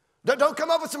 Don't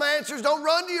come up with some answers. Don't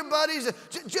run to your buddies.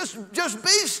 Just be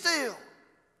still.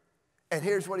 And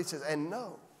here's what he says, and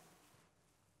know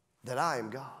that I am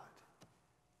God.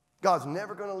 God's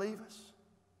never going to leave us.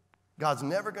 God's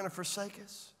never going to forsake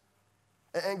us.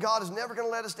 And God is never going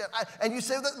to let us down. And you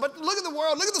say, but look at the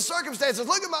world, look at the circumstances,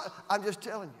 look at my... I'm just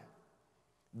telling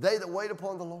you, they that wait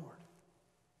upon the Lord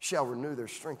shall renew their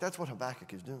strength. That's what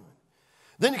Habakkuk is doing.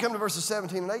 Then you come to verses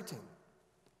 17 and 18.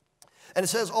 And it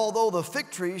says, although the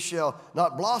fig tree shall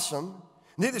not blossom,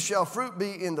 neither shall fruit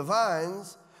be in the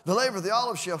vines, the labor of the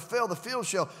olive shall fail, the field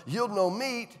shall yield no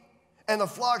meat, and the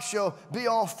flock shall be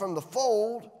off from the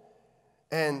fold,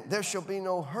 and there shall be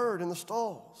no herd in the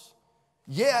stalls.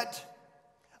 Yet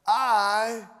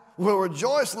I will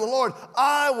rejoice in the Lord.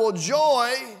 I will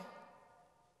joy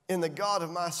in the God of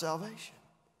my salvation.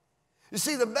 You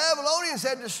see, the Babylonians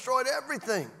had destroyed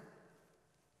everything.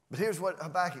 But here's what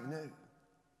Habakkuk knew.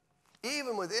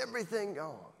 Even with everything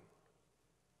gone,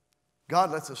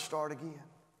 God lets us start again.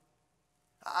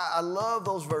 I love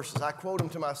those verses. I quote them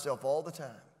to myself all the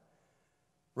time.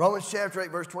 Romans chapter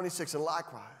 8, verse 26, and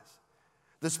likewise,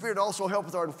 the Spirit also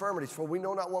helpeth our infirmities, for we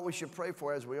know not what we should pray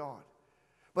for as we ought.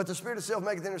 But the Spirit itself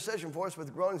maketh intercession for us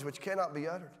with groanings which cannot be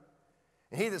uttered.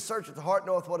 And he that searcheth the heart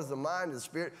knoweth what is the mind of the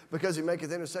Spirit, because he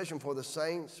maketh intercession for the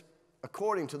saints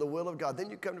according to the will of God. Then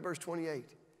you come to verse 28,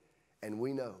 and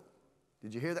we know.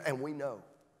 Did you hear that? And we know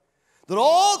that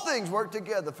all things work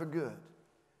together for good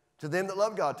to them that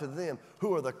love God, to them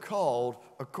who are the called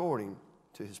according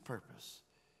to his purpose.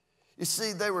 You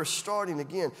see, they were starting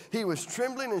again. He was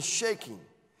trembling and shaking.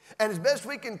 And as best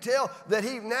we can tell, that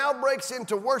he now breaks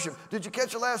into worship. Did you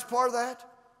catch the last part of that?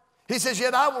 He says,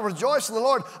 yet I will rejoice in the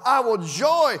Lord. I will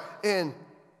joy in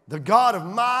the God of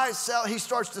my salvation. He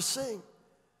starts to sing.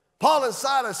 Paul and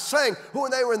Silas sang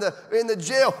when they were in the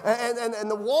jail,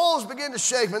 and the walls began to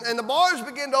shake, and the bars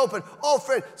began to open. Oh,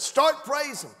 friend, start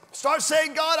praising. Start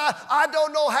saying, God, I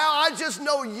don't know how. I just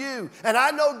know you, and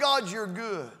I know, God, you're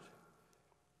good.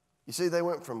 You see, they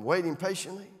went from waiting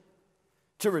patiently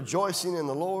to rejoicing in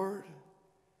the Lord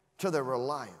to their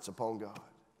reliance upon God.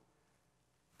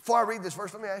 Before I read this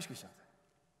verse, let me ask you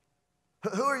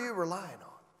something. Who are you relying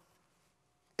on?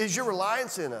 Is your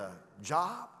reliance in a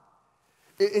job?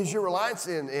 Is your reliance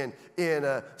in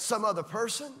some other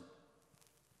person?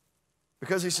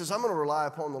 Because he says, I'm going to rely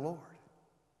upon the Lord.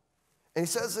 And he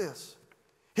says this.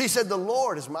 He said, the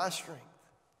Lord is my strength.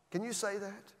 Can you say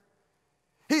that?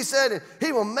 He said,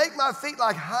 he will make my feet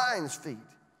like hinds' feet.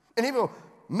 And he will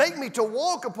make me to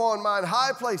walk upon mine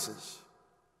high places.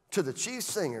 To the chief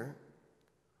singer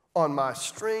on my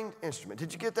stringed instrument.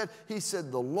 Did you get that? He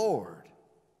said, the Lord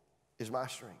is my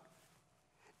strength.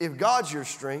 If God's your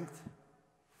strength,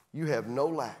 you have no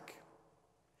lack.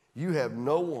 You have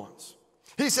no wants.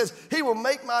 He says, he will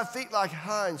make my feet like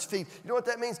hinds' feet. You know what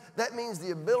that means? That means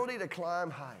the ability to climb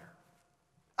higher.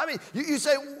 I mean, you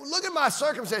say, look at my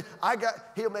circumstance.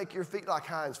 He'll make your feet like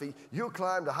hinds' feet. You'll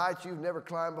climb to heights you've never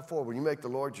climbed before when you make the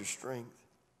Lord your strength.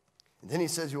 And then he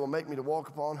says, he will make me to walk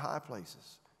upon high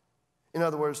places. In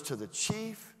other words, to the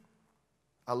chief,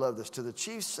 I love this, to the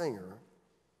chief singer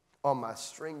on my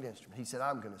stringed instrument. He said,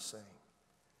 I'm going to sing.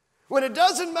 When it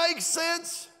doesn't make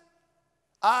sense,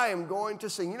 I am going to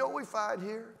sing. You know what we find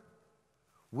here?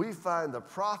 We find the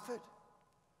prophet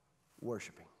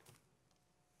worshiping.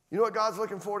 You know what God's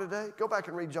looking for today? Go back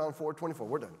and read John 4:24.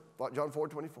 We're done. John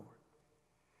 4:24.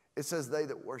 It says, they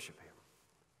that worship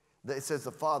him. It says,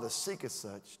 the Father seeketh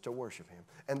such to worship him.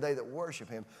 And they that worship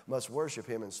him must worship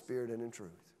him in spirit and in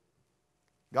truth.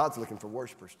 God's looking for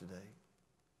worshipers today.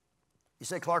 You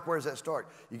say, Clark, where does that start?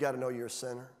 You got to know you're a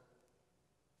sinner.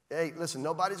 Hey, listen,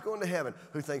 nobody's going to heaven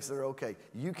who thinks they're okay.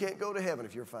 You can't go to heaven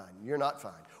if you're fine. You're not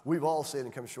fine. We've all sinned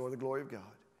and come short of the glory of God.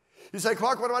 You say,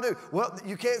 Clark, what do I do? Well,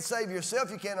 you can't save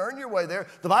yourself. You can't earn your way there.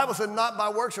 The Bible said not by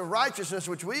works of righteousness,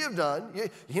 which we have done.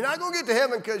 You're not going to get to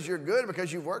heaven because you're good,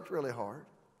 because you've worked really hard.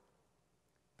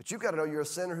 But you've got to know you're a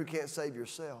sinner who can't save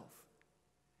yourself.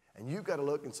 And you've got to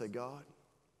look and say, God,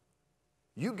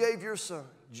 you gave your son,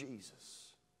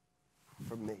 Jesus,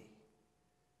 for me.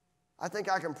 I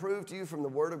think I can prove to you from the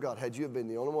Word of God, had you have been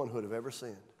the only one who would have ever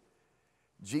sinned,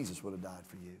 Jesus would have died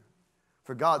for you.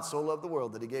 For God so loved the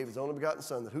world that he gave his only begotten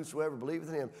Son, that whosoever believeth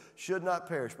in him should not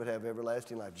perish but have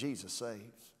everlasting life. Jesus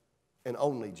saves, and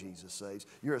only Jesus saves.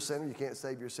 You're a sinner, you can't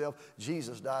save yourself.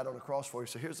 Jesus died on the cross for you.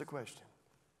 So here's the question.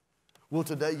 Will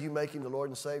today you make him the Lord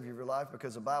and Savior of your life?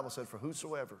 Because the Bible said, for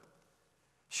whosoever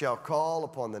shall call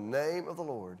upon the name of the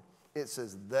Lord, it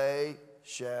says, they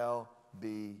shall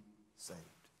be saved.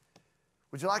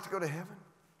 Would you like to go to heaven?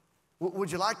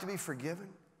 Would you like to be forgiven?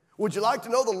 Would you like to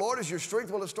know the Lord is your strength?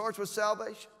 Well, it starts with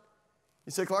salvation.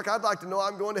 You say, Clark, I'd like to know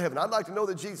I'm going to heaven. I'd like to know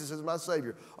that Jesus is my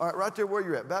Savior. All right, right there where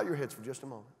you're at, bow your heads for just a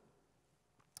moment.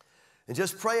 And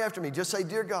just pray after me. Just say,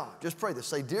 dear God. Just pray this.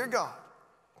 Say, dear God,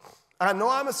 I know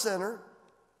I'm a sinner,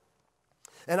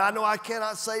 And I know I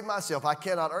cannot save myself. I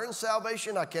cannot earn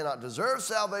salvation. I cannot deserve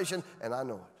salvation, and I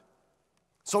know it.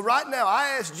 So right now,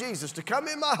 I ask Jesus to come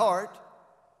in my heart,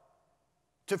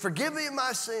 to forgive me of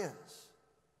my sins,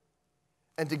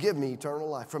 and to give me eternal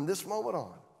life. From this moment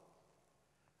on,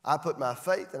 I put my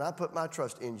faith and I put my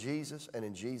trust in Jesus and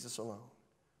in Jesus alone.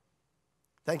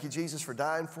 Thank you, Jesus, for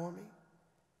dying for me.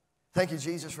 Thank you,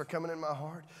 Jesus, for coming in my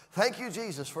heart. Thank you,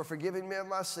 Jesus, for forgiving me of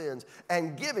my sins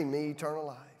and giving me eternal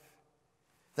life.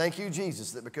 Thank you,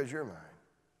 Jesus, that because you're mine,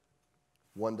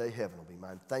 one day heaven will be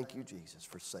mine. Thank you, Jesus,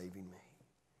 for saving me.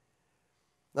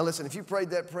 Now listen, if you prayed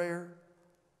that prayer,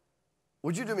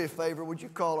 would you do me a favor? Would you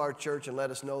call our church and let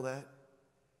us know that?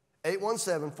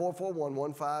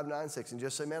 817-441-1596 and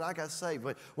just say, man, I got saved.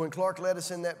 When Clark led us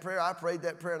in that prayer, I prayed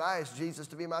that prayer and I asked Jesus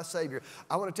to be my Savior.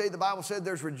 I want to tell you the Bible said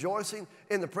there's rejoicing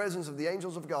in the presence of the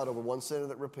angels of God over one sinner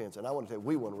that repents. And I want to tell you,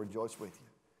 we want to rejoice with you.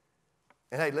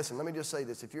 And hey, listen, let me just say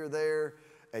this. If you're there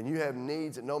and you have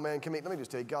needs that no man can meet, let me just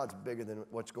tell you, God's bigger than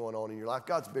what's going on in your life.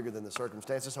 God's bigger than the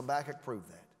circumstances. Habakkuk proved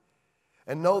that.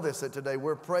 And know this, that today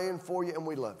we're praying for you and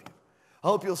we love you. I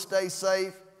hope you'll stay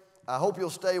safe. I hope you'll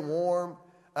stay warm.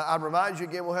 I remind you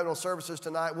again, we'll have no services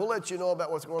tonight. We'll let you know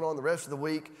about what's going on the rest of the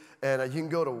week. And you can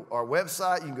go to our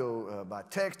website. You can go by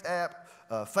text app,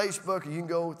 Facebook. You can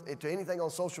go to anything on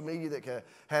social media that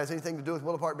has anything to do with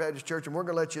Willow Park Baptist Church. And we're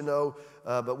going to let you know.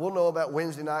 But we'll know about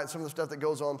Wednesday night and some of the stuff that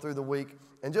goes on through the week.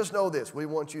 And just know this. We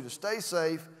want you to stay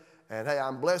safe. And, hey,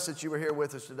 I'm blessed that you were here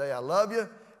with us today. I love you.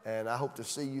 And I hope to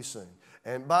see you soon.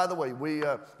 And by the way, you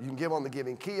can give on the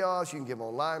giving kiosk. You can give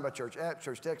online by church app,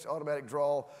 church text, automatic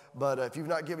draw. But if you've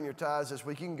not given your tithes this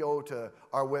week, you can go to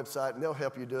our website, and they'll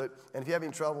help you do it. And if you have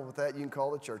any trouble with that, you can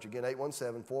call the church. Again,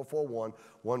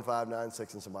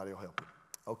 817-441-1596, and somebody will help you.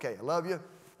 Okay, I love you.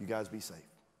 You guys be safe.